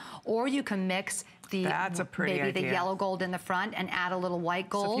two-tone, or you can mix That's a pretty maybe idea. The yellow gold in the front and add a little white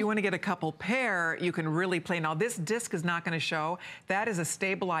gold. So if you want to get a couple pair, you can really play. Now this disc is not going to show. That is a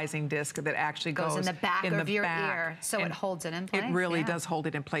stabilizing disc that actually goes in the back of your ear, so and it holds it in place. It really does hold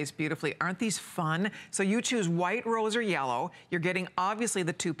it in place beautifully. Aren't these fun? So you choose white, rose, or yellow. You're getting obviously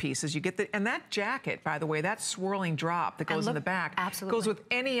the two pieces. You get and that jacket, by the way, that swirling drop that goes in the back, goes with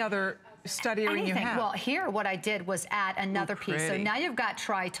any other stud earring you have. Well, here what I did was add another piece. So now you've got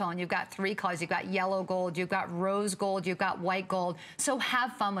tritone, you've got three colors, you've got yellow gold, you've got rose gold, you've got white gold. So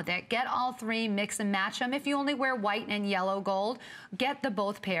have fun with it. Get all three, mix and match them. If you only wear white and yellow gold, get the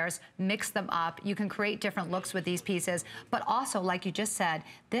both pairs, mix them up. You can create different looks with these pieces. But also, like you just said,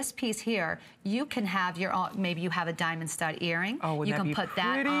 this piece here, you can have your own, maybe you have a diamond stud earring. Oh, you can put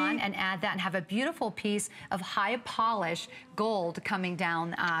that on and add that and have a beautiful piece of high polish gold coming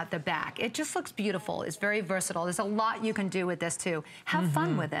down the back. It just looks beautiful. It's very versatile. There's a lot you can do with this too. Have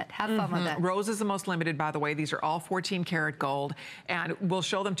fun with it. Have fun with it. Rose is the most limited, by the way. These are all 14 karat gold, and we'll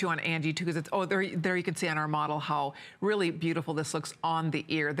show them to you on Angie too, because it's there you can see on our model how really beautiful this looks on the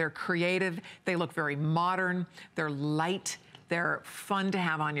ear. They're creative. They look very modern. They're light. They're fun to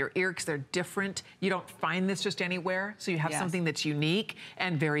have on your ear because they're different. You don't find this just anywhere. So you have something that's unique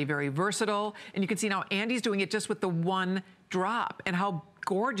and very, very versatile. And you can see now Andy's doing it just with the one drop, and how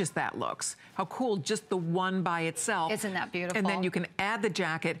gorgeous that looks. How cool, just the one by itself. Isn't that beautiful? And then you can add the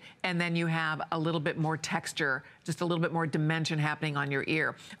jacket, and then you have a little bit more texture, just a little bit more dimension happening on your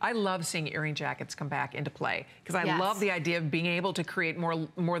ear. I love seeing earring jackets come back into play, because I love the idea of being able to create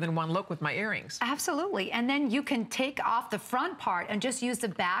more than one look with my earrings. Absolutely. And then you can take off the front part and just use the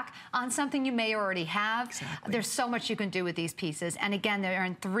back on something you may already have. Exactly. There's so much you can do with these pieces. And again, they're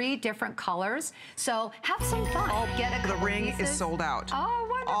in 3 different colors. So have some fun. Oh, get a couple the ring pieces. is sold out. Oh,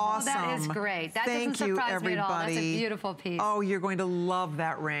 wonderful. Awesome. That is great. That Thank doesn't you, surprise everybody. me at all. That's a beautiful piece. Oh, you're going to love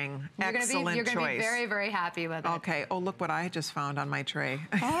that ring. Excellent choice. You're going to be very, very happy with it. Okay. Oh, look what I just found on my tray.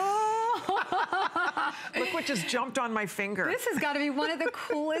 Oh. Look what just jumped on my finger. This has got to be one of the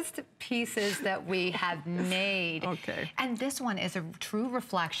coolest pieces that we have made. Okay. And this one is a true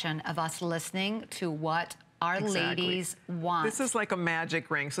reflection of us listening to what our ladies want. This is like a magic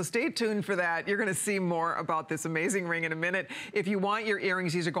ring, so stay tuned for that. You're gonna see more about this amazing ring in a minute. If you want your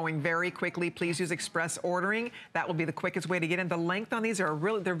earrings, these are going very quickly. Please use express ordering. That will be the quickest way to get in. The length on these are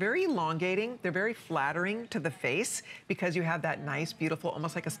they're very elongating. They're very flattering to the face because you have that nice, beautiful,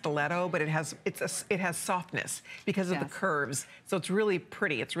 almost like a stiletto, but it has softness because of the curves. So it's really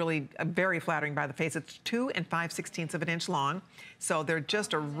pretty. It's really very flattering by the face. It's 2 5/16 of an inch long. So they're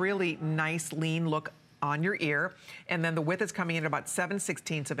just a really nice, lean look on your ear, and then the width is coming in at about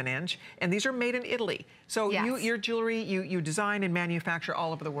 7/16 of an inch, and these are made in Italy. So your jewelry, you design and manufacture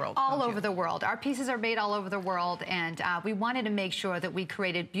all over the world. All over the world. Our pieces are made all over the world, and we wanted to make sure that we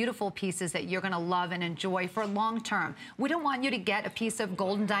created beautiful pieces that you're going to love and enjoy for long term. We don't want you to get a piece of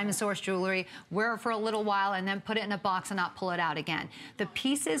gold and diamond source jewelry, wear it for a little while, and then put it in a box and not pull it out again. The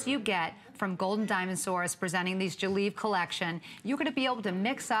pieces you get from Gold and Diamond Source presenting these Jaleeve collection, you're going to be able to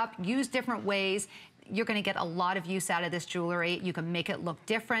mix up, use different ways. You're going to get a lot of use out of this jewelry. You can make it look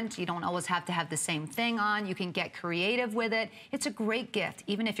different. You don't always have to have the same thing on. You can get creative with it. It's a great gift,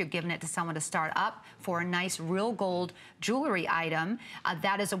 even if you're giving it to someone to start up for a nice real gold jewelry item.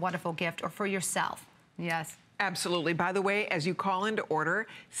 That is a wonderful gift, or for yourself. Yes. Absolutely. By the way, as you call in to order,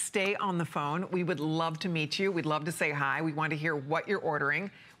 stay on the phone. We would love to meet you. We'd love to say hi. We want to hear what you're ordering,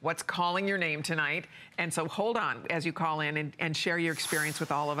 what's calling your name tonight. And so hold on as you call in and share your experience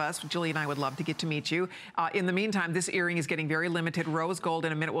with all of us. Julie and I would love to get to meet you. In the meantime, this earring is getting very limited. Rose gold.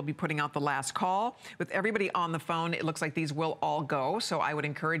 In a minute, we'll be putting out the last call. With everybody on the phone, it looks like these will all go. So I would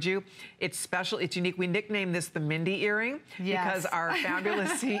encourage you. It's special. It's unique. We nicknamed this the Mindy earring because our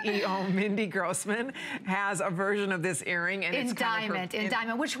fabulous CEO, Mindy Grossman, has a version of this earring. And it's diamond,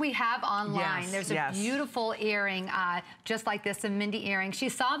 which we have online. Yes, There's a beautiful earring just like this, a Mindy earring. She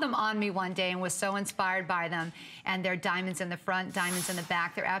saw them on me one day and was so inspired by them. And they're diamonds in the front, diamonds in the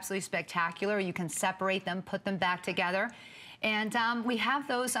back. They're absolutely spectacular. You can separate them, put them back together. And we have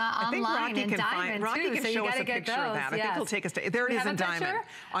those online in diamond Rocky too, can so you show us gotta a get picture of that. I think he'll take us to, there it is in diamond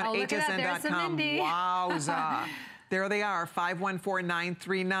on HSN.com. Wowza. There they are,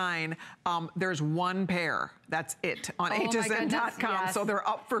 514939. There's one pair. That's it on HSN.com. So they're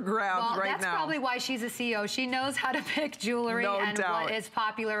up for grabs right now. That's probably why she's a CEO. She knows how to pick jewelry and what is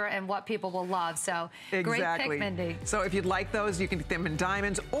popular and what people will love. So great pick, Mindy. So if you'd like those, you can get them in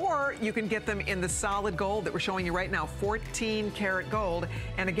diamonds, or you can get them in the solid gold that we're showing you right now, 14 karat gold.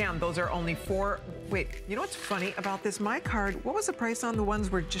 And again, those are only wait, you know what's funny about this? My card, what was the price on the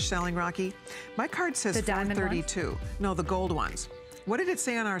ones we're just selling, Rocky? My card says $432. No, the gold ones. What did it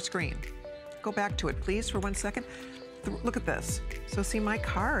say on our screen? Go back to it, please, for 1 second. Look at this. So see my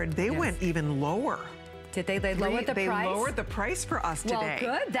card, they went even lower. Did they lower the price? They lowered the price for us today.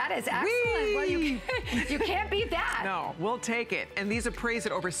 Well, good. That is excellent. Well, you can't beat that. No, we'll take it. And these appraise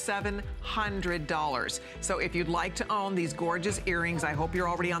at over $700. So if you'd like to own these gorgeous earrings, I hope you're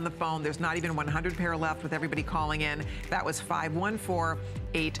already on the phone. There's not even 100 pair left with everybody calling in. That was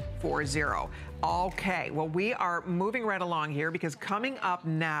 514-840. Okay, well, we are moving right along here because coming up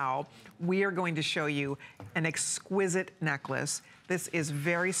now, we are going to show you an exquisite necklace. This is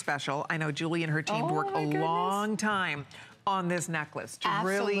very special. I know Julie and her team worked a long time on this necklace to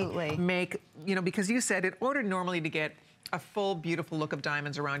really make, you know, because you said in order normally to get a full, beautiful look of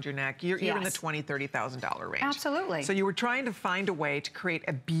diamonds around your neck, you're in the $20,000, $30,000 range. Absolutely. So you were trying to find a way to create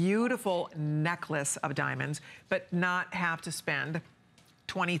a beautiful necklace of diamonds, but not have to spend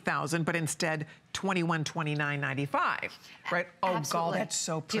 $20,000, but instead $21,29.95, right? Oh, God, that's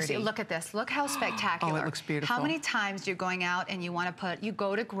so pretty. Do you see, look at this. Look how spectacular. Oh, it looks beautiful. How many times you're going out and you want to you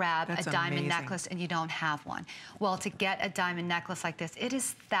go to grab a diamond necklace and you don't have one. Well, to get a diamond necklace like this, it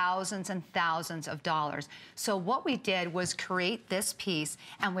is thousands and thousands of dollars. So what we did was create this piece,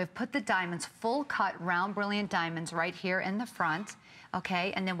 and we've put the diamonds, full cut, round, brilliant diamonds right here in the front.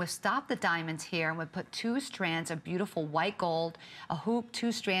 okay? And then we've stopped the diamonds here, and we've put 2 strands of beautiful white gold, a hoop,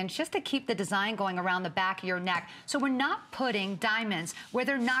 2 strands, just to keep the design going around the back of your neck. So we're not putting diamonds where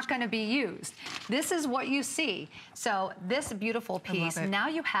they're not gonna be used. This is what you see. So this beautiful piece, now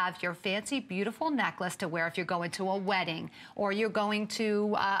you have your fancy, beautiful necklace to wear if you're going to a wedding, or you're going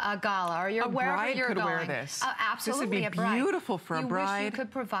to a gala, or you're wherever you're going. A bride could wear this. Absolutely, this would be beautiful for a bride. You wish you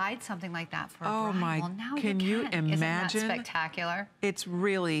could provide something like that for a bride. Oh my, well, now can you imagine? Isn't that spectacular? It's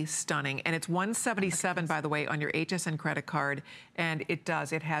really stunning, and it's $177, by the way, on your HSN credit card, and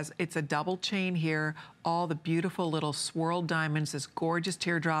it's a double chain here, all the beautiful little swirled diamonds, this gorgeous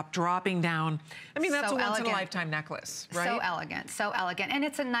teardrop dropping down. I mean, that's a once-in-a-lifetime necklace, right? So elegant, so elegant. And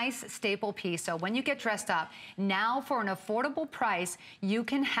it's a nice staple piece, so when you get dressed up, now for an affordable price, you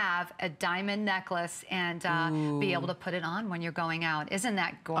can have a diamond necklace and be able to put it on when you're going out. Isn't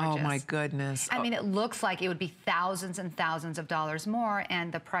that gorgeous? Oh, my goodness. I mean, it looks like it would be thousands and thousands of dollars more,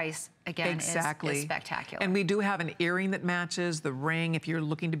 and the price, again, is spectacular. And we do have an earring that matches, the ring, if you're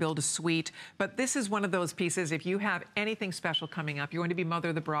looking to build a suite. But this is one of those pieces, if you have anything special coming up, you're going to be mother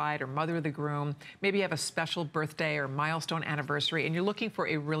of the bride or mother of the groom, maybe you have a special birthday or milestone anniversary, and you're looking for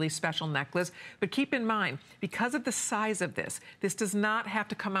a really special necklace. But keep in mind, because of the size of this does not have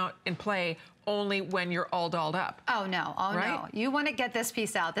to come out and play only when you're all dolled up. Oh, no. Oh, no. You want to get this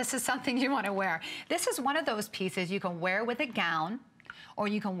piece out. This is something you want to wear. This is one of those pieces you can wear with a gown, or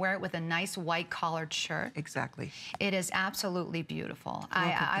you can wear it with a nice white collared shirt. Exactly. It is absolutely beautiful.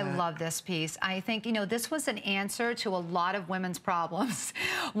 I love this piece. I think, you know, this was an answer to a lot of women's problems.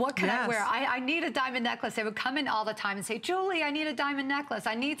 What can I wear? I need a diamond necklace. They would come in all the time and say, Julie, I need a diamond necklace.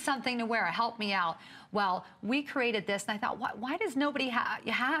 I need something to wear. Help me out. Well, we created this, and I thought, why does nobody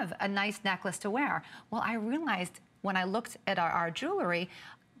have a nice necklace to wear? Well, I realized when I looked at our jewelry,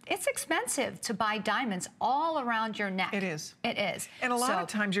 it's expensive to buy diamonds all around your neck. It is. It is. And a lot of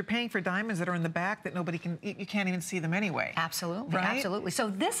times you're paying for diamonds that are in the back that nobody can, you can't even see them anyway. Absolutely, right? Absolutely. So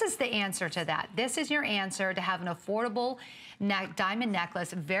this is the answer to that. This is your answer to have an affordable diamond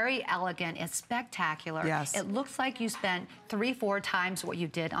necklace, very elegant, it's spectacular. Yes. It looks like you spent 3-4 times what you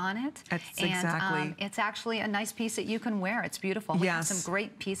did on it. That's and, exactly. It's actually a nice piece that you can wear. It's beautiful. We have some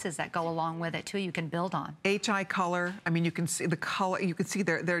great pieces that go along with it too, you can build on. HI color, I mean, you can see the color, you can see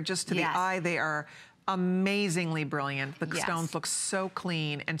they're just to the eye, they are amazingly brilliant. The stones look so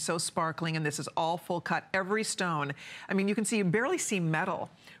clean and so sparkling, and this is all full cut, every stone. I mean, you can see, you barely see metal,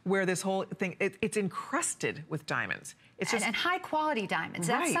 where this whole thing, it's encrusted with diamonds. It's just, and high quality diamonds.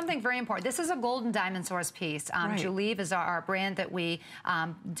 That's something very important. This is a golden diamond source piece. Julieve is our brand that we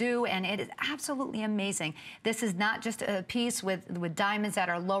do, and it is absolutely amazing. This is not just a piece with diamonds that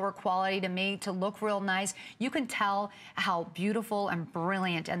are lower quality to look real nice. You can tell how beautiful and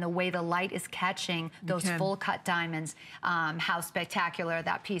brilliant, and the way the light is catching those full cut diamonds, how spectacular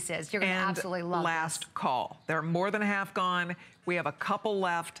that piece is. You're gonna absolutely love last call. They're more than half gone. We have a couple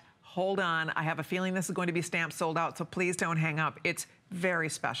left. Hold on, I have a feeling this is going to be stamped sold out, so please don't hang up. It's very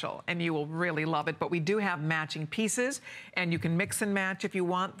special, and you will really love it. But we do have matching pieces, and you can mix and match if you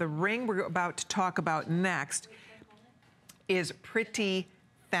want. The ring we're about to talk about next is pretty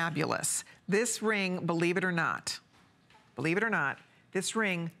fabulous. This ring, believe it or not, this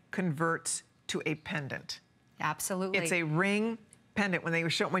ring converts to a pendant. Absolutely. It's a ring pendant.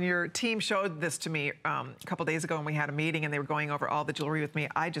 When your team showed this to me a couple days ago, and we had a meeting and they were going over all the jewelry with me,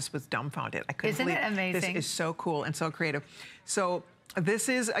 I just was dumbfounded. I couldn't believe it. Isn't it amazing? This is so cool and so creative. So this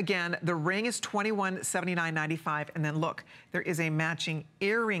is, again, the ring is $2179.95, and then look, there is a matching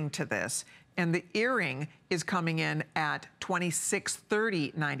earring to this, and the earring is coming in at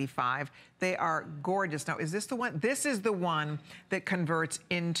 $2630.95. They are gorgeous. Now, is this the one? This is the one that converts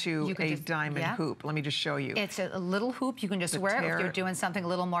into a diamond hoop. Let me just show you. It's a little hoop. You can just wear it if you're doing something a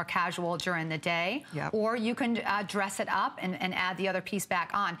little more casual during the day. Or you can dress it up and add the other piece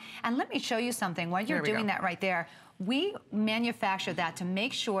back on. And let me show you something. While you're doing that right there, we manufacture that to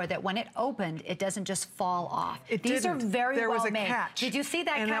make sure that when it opened, it doesn't just fall off. These are very well made. There was a catch. Did you see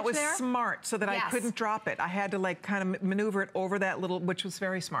that catch there? And that was smart, so that I couldn't drop it. I had to like kind of maneuver it over that little, which was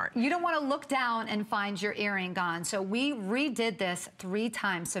very smart. You don't want to look down and find your earring gone. So we redid this 3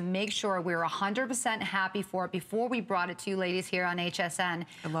 times to make sure we were 100% happy for it before we brought it to you ladies here on HSN.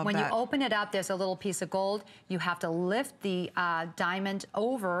 I love when you open it up, there's a little piece of gold. You have to lift the diamond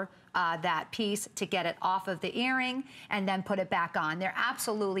over that piece to get it off of the earring and then put it back on. They're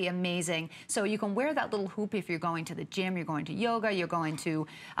absolutely amazing. So you can wear that little hoop if you're going to the gym, you're going to yoga, you're going to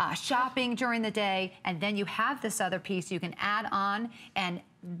shopping during the day, and then you have this other piece you can add on, and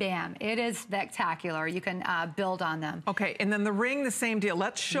bam, it is spectacular. You can build on them. Okay, and then the ring, the same deal.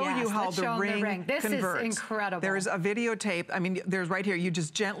 Let's show you how the ring This converts. is incredible. There's a videotape. I mean, there's right here. You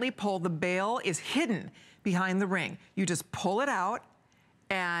just gently pull. The bail is hidden behind the ring. You just pull it out,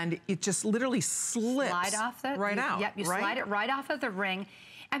 and it just literally slips slide off the, out. Yep, you slide it right off of the ring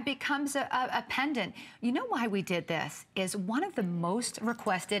and becomes a pendant. You know why we did this? Is one of the most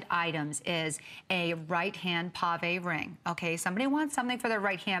requested items is a right hand pave ring. Okay, somebody wants something for their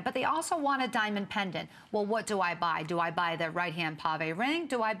right hand, but they also want a diamond pendant. Well, what do I buy? Do I buy the right hand pave ring?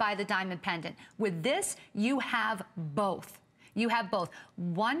 Do I buy the diamond pendant? With this, you have both. You have both.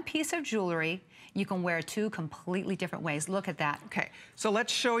 One piece of jewelry you can wear two completely different ways. Look at that. Okay, so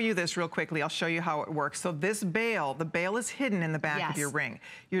let's show you this real quickly. I'll show you how it works. So this bail, the bail is hidden in the back of your ring.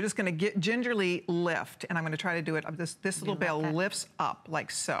 You're just gonna gingerly lift, and I'm gonna try to do it. This little bail lifts up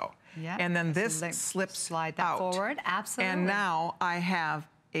like so. Yeah. And then this slips slide that out. forward, absolutely. And now I have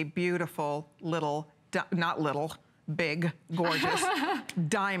a beautiful little, not little, big, gorgeous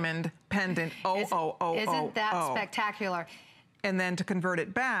diamond pendant. Isn't that spectacular? And then to convert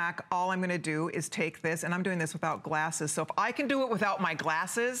it back, all I'm gonna do is take this, and I'm doing this without glasses. So if I can do it without my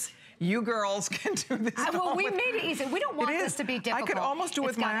glasses, you girls can do this. Well, we made it easy. We don't want this to be difficult. I could almost do it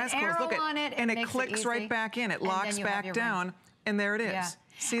with my eyes closed. Look at it, and it clicks right back in. It locks back down, and there it is. Yeah.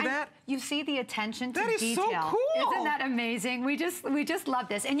 See that? You see the attention to detail. That is so cool. Isn't that amazing? We just love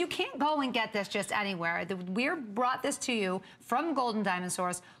this. And you can't go and get this just anywhere. We brought this to you from Golden Diamond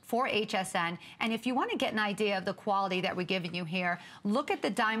Source for HSN. And if you want to get an idea of the quality that we're giving you here, look at the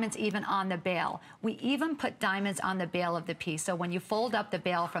diamonds even on the bail. We even put diamonds on the bail of the piece. So when you fold up the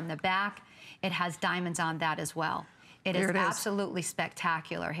bail from the back, it has diamonds on that as well. It is absolutely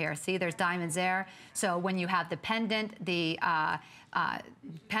spectacular here. See, there's diamonds there. So when you have the pendant, the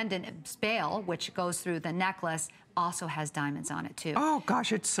pendant bail, which goes through the necklace, also has diamonds on it too. Oh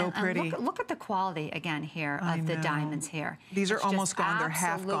gosh, it's so pretty. Look at the quality again here of the diamonds here. These are almost gone, they're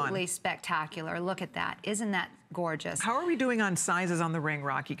half gone. Absolutely spectacular. Look at that. Isn't that gorgeous? How are we doing on sizes on the ring,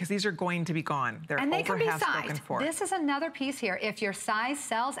 Rocky? Because these are going to be gone. They're and they over can be half sized. spoken for. This is another piece here. If your size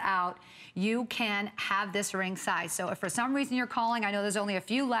sells out, you can have this ring size. So if for some reason you're calling, I know there's only a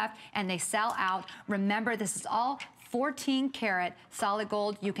few left, and they sell out, remember this is all 14 karat solid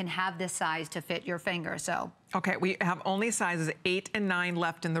gold. You can have this size to fit your finger. So okay, we have only sizes 8 and 9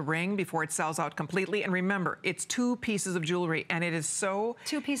 left in the ring before it sells out completely. And remember, it's 2 pieces of jewelry, and it is so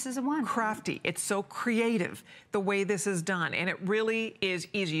 2 pieces of one. Crafty. It's so creative the way this is done, and it really is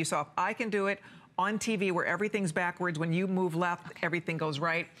easy. So if I can do it on TV where everything's backwards, when you move left, everything goes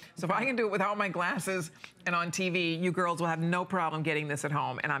right. So if I can do it without my glasses and on TV, you girls will have no problem getting this at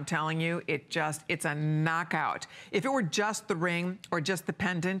home. And I'm telling you, it's a knockout. If it were just the ring or just the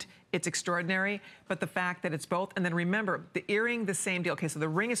pendant, it's extraordinary. But the fact that it's both, and then remember, the earring, the same deal. Okay, so the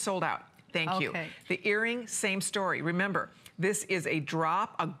ring is sold out. Thank you. The earring, same story. Remember, this is a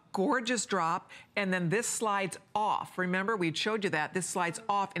drop, a gorgeous drop, and then this slides off. Remember, we showed you that. This slides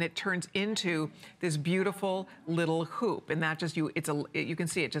off, and it turns into this beautiful little hoop. And that just, you can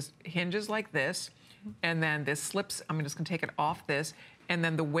see it just hinges like this, and then this slips. I'm just gonna take it off this. And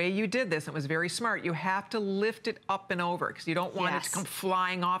then the way you did this, it was very smart, you have to lift it up and over because you don't want it to come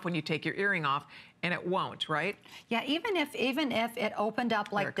flying off when you take your earring off, and it won't, right? Yeah, even if it opened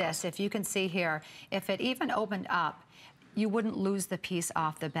up like this, if you can see here, if it even opened up, you wouldn't lose the piece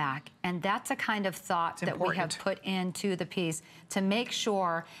off the back. And that's a kind of thought that we have put into the piece to make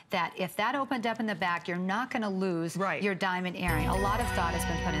sure that if that opened up in the back, you're not gonna lose your diamond earring. A lot of thought has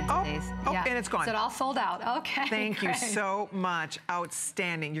been put into these. And it's gone. So it all sold out, okay. Thank you so much,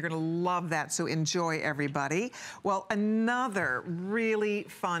 outstanding. You're gonna love that, so enjoy everybody. Well, another really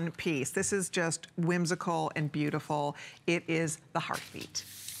fun piece. This is just whimsical and beautiful. It is the heartbeat.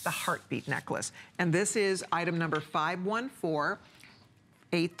 The heartbeat necklace. And this is item number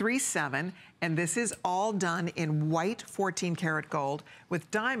 514837, and this is all done in white 14 karat gold with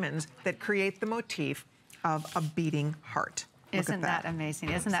diamonds that create the motif of a beating heart. Isn't that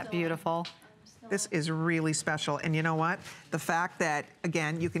amazing? Isn't that beautiful? This is really special. And you know what? The fact that,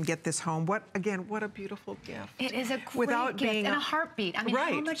 again, you can get this home, what a beautiful gift. It is a great gift and a heartbeat. I mean,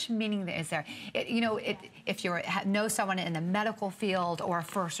 how much meaning is there? If you know someone in the medical field or a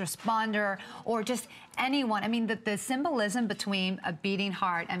first responder or just anyone, I mean, the symbolism between a beating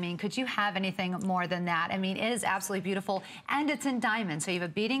heart, I mean, could you have anything more than that? I mean, it is absolutely beautiful, and it's in diamonds. So you have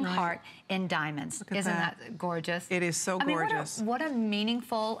a beating heart in diamonds. Isn't that gorgeous? It is so gorgeous. I mean, what a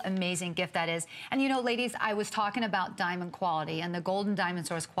meaningful, amazing gift that is. And you know, ladies, I was talking about diamond quality and the golden diamond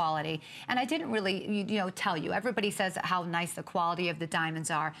source quality, and I didn't really, tell you. Everybody says how nice the quality of the diamonds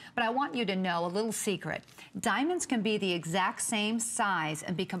are, but I want you to know a little secret. Diamonds can be the exact same size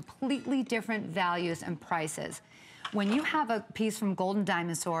and be completely different values and prices. When you have a piece from Golden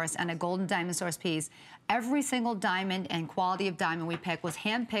Diamond Source and a Golden Diamond Source piece, every single diamond and quality of diamond we pick was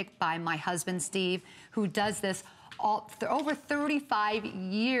handpicked by my husband, Steve, who does this over 35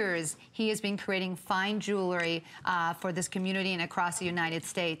 years. He has been creating fine jewelry for this community and across the United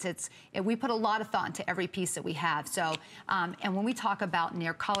States. We put a lot of thought into every piece that we have. So, and when we talk about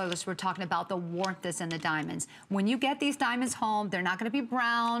near colorless, we're talking about the warmth that's in the diamonds. When you get these diamonds home, they're not going to be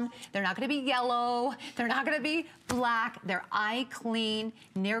brown, they're not going to be yellow, they're not going to be black. They're eye clean,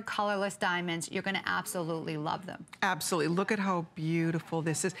 near colorless diamonds. You're going to absolutely love them. Absolutely. Look at how beautiful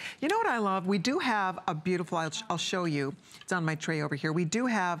this is. You know what I love? We do have a beautiful, I'll show you. It's on my tray over here. We do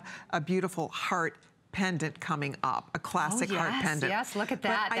have a beautiful heart pendant coming up, a classic heart pendant. Yes, look at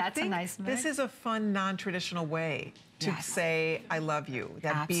that. But That's a nice mix. This is a fun, non-traditional way to say, I love you.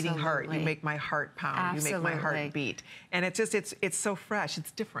 That beating heart, you make my heart pound, you make my heart beat. And it's just, it's so fresh,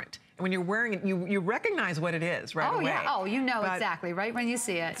 it's different. And when you're wearing it, you recognize what it is right away. Yeah. Oh, you know exactly, right when you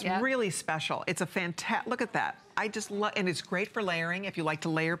see it. It's really special. It's a fantastic, look at that. I just love, and it's great for layering if you like to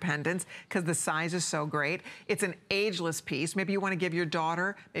layer pendants because the size is so great. It's an ageless piece. Maybe you want to give your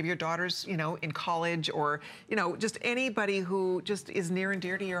daughter, maybe your daughter's, in college or, just anybody who just is near and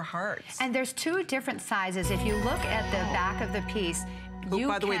dear to your heart. And there's two different sizes. If you look at the back of the piece,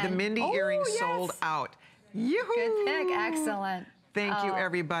 by the way, the Mindy earrings sold out. Yoo-hoo! Good pick, excellent. Thank you,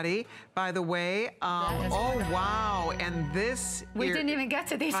 everybody. By the way, wow, and this... We didn't even get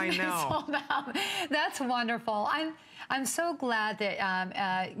to these. I know. Sold out. That's wonderful. I'm so glad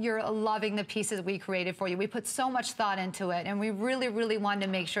that you're loving the pieces we created for you. We put so much thought into it, and we really, really wanted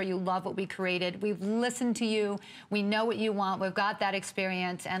to make sure you love what we created. We've listened to you. We know what you want. We've got that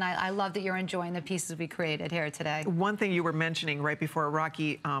experience, and I love that you're enjoying the pieces we created here today. One thing you were mentioning right before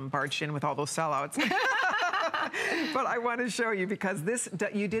Rocky barged in with all those sellouts. But I want to show you because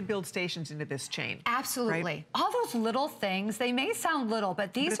you did build stations into this chain. Absolutely. Right? All those little things, they may sound little,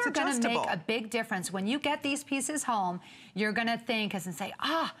 but these are going to make a big difference. When you get these pieces home, you're going to think and say,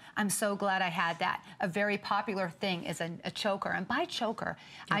 I'm so glad I had that. A very popular thing is a choker. And by choker,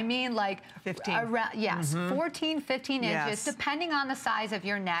 I mean like 15. 14, 15 inches. Depending on the size of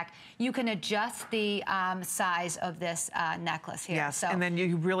your neck, you can adjust the size of this necklace here. Yes, and then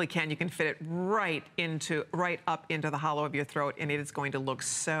you really can. You can fit it right up into the hollow of your throat, and it is going to look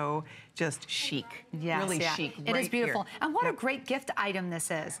so just chic. Yes, really chic. It is beautiful. And what a great gift item this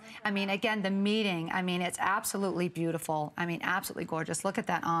is. I mean, again, the meeting, I mean, it's absolutely beautiful. I mean, absolutely gorgeous. Look at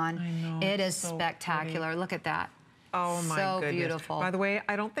that on. I know. It is so spectacular. Pretty. Look at that. Oh my goodness. So beautiful. By the way,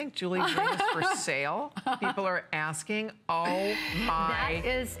 I don't think Julie's ring is for sale. People are asking. Oh my That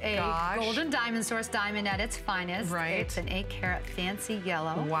is a Golden Diamond Source diamond at its finest. Right. It's an 8-carat fancy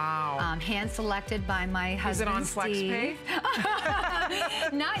yellow. Wow. Hand selected by my husband, Is it on Steve.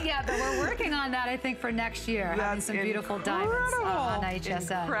 FlexPay? Not yet, but we're working on that, I think, for next year. That's having some beautiful diamonds on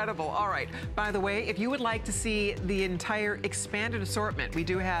HSN. Incredible. All right. By the way, if you would like to see the entire expanded assortment, we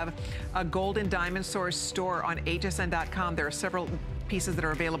do have a Golden Diamond Source store on HSN.com. There are several pieces that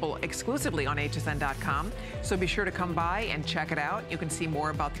are available exclusively on HSN.com. So be sure to come by and check it out. You can see more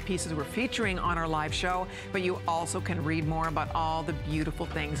about the pieces we're featuring on our live show, but you also can read more about all the beautiful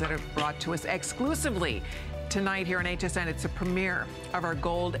things that are brought to us exclusively. Tonight here on HSN, it's a premiere of our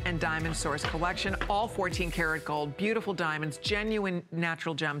Gold and Diamond Source collection, all 14-karat gold, beautiful diamonds, genuine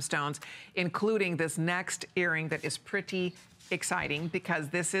natural gemstones, including this next earring that is pretty exciting because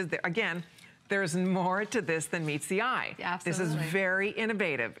this is, again, there's more to this than meets the eye. Absolutely. This is very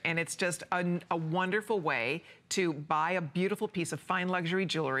innovative, and it's just a wonderful way to buy a beautiful piece of fine luxury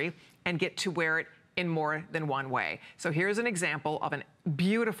jewelry and get to wear it in more than one way. So here's an example of a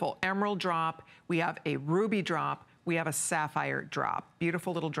beautiful emerald drop. We have a ruby drop. We have a sapphire drop.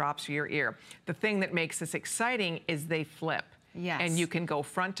 Beautiful little drops for your ear. The thing that makes this exciting is they flip. Yes. And you can go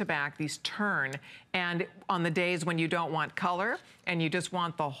front to back, these turn. And on the days when you don't want color and you just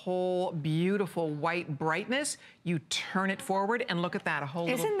want the whole beautiful white brightness, you turn it forward and look at that, a whole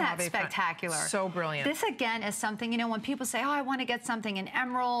little Isn't that pave front. spectacular? So brilliant. This again is something, you know, when people say, oh, I want to get something in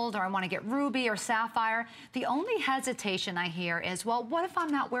emerald or I want to get ruby or sapphire, the only hesitation I hear is, well, what if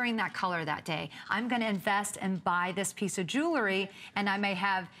I'm not wearing that color that day? I'm going to invest and buy this piece of jewelry and I may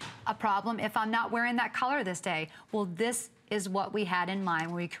have a problem if I'm not wearing that color this day. Well, this is what we had in mind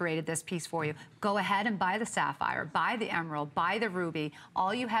when we created this piece for you. Go ahead and buy the sapphire, buy the emerald, buy the ruby.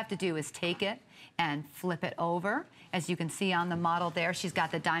 All you have to do is take it and flip it over. As you can see on the model there, she's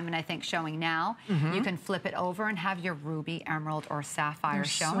got the diamond, I think, showing now. You can flip it over and have your ruby, emerald, or sapphire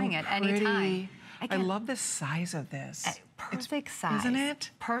showing at any time. Again, I love the size of this. Perfect size. Isn't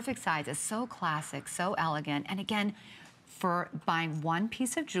it? Perfect size. It's so classic, so elegant. And again, for buying one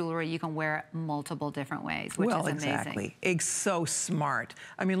piece of jewelry, you can wear it multiple different ways, which is amazing. Exactly. It's so smart.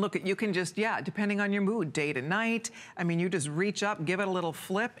 I mean, look, you can just, depending on your mood, day to night. I mean, you just reach up, give it a little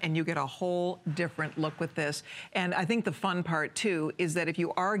flip, and you get a whole different look with this. And I think the fun part, too, is that if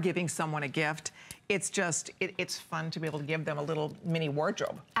you are giving someone a gift, it's just, it's fun to be able to give them a little mini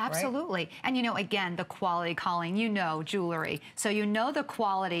wardrobe. Absolutely. Right? And you know, again, the quality calling, you know, jewelry. So you know the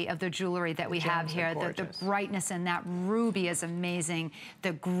quality of the jewelry that we have here. The brightness in that ruby is amazing.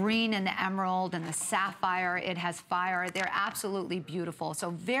 The green and the emerald and the sapphire, it has fire. They're absolutely beautiful.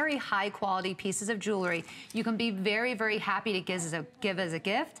 So very high quality pieces of jewelry. You can be very, very happy to give as a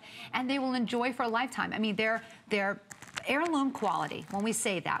gift, and they will enjoy for a lifetime. I mean, they're heirloom quality. When we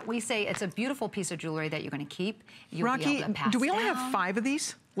say that, we say it's a beautiful piece of jewelry that you're going to keep. You'll be able to pass do we only down. have 5 of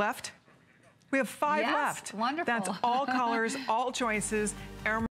these left? We have 5 left. Wonderful. That's all colors, all choices.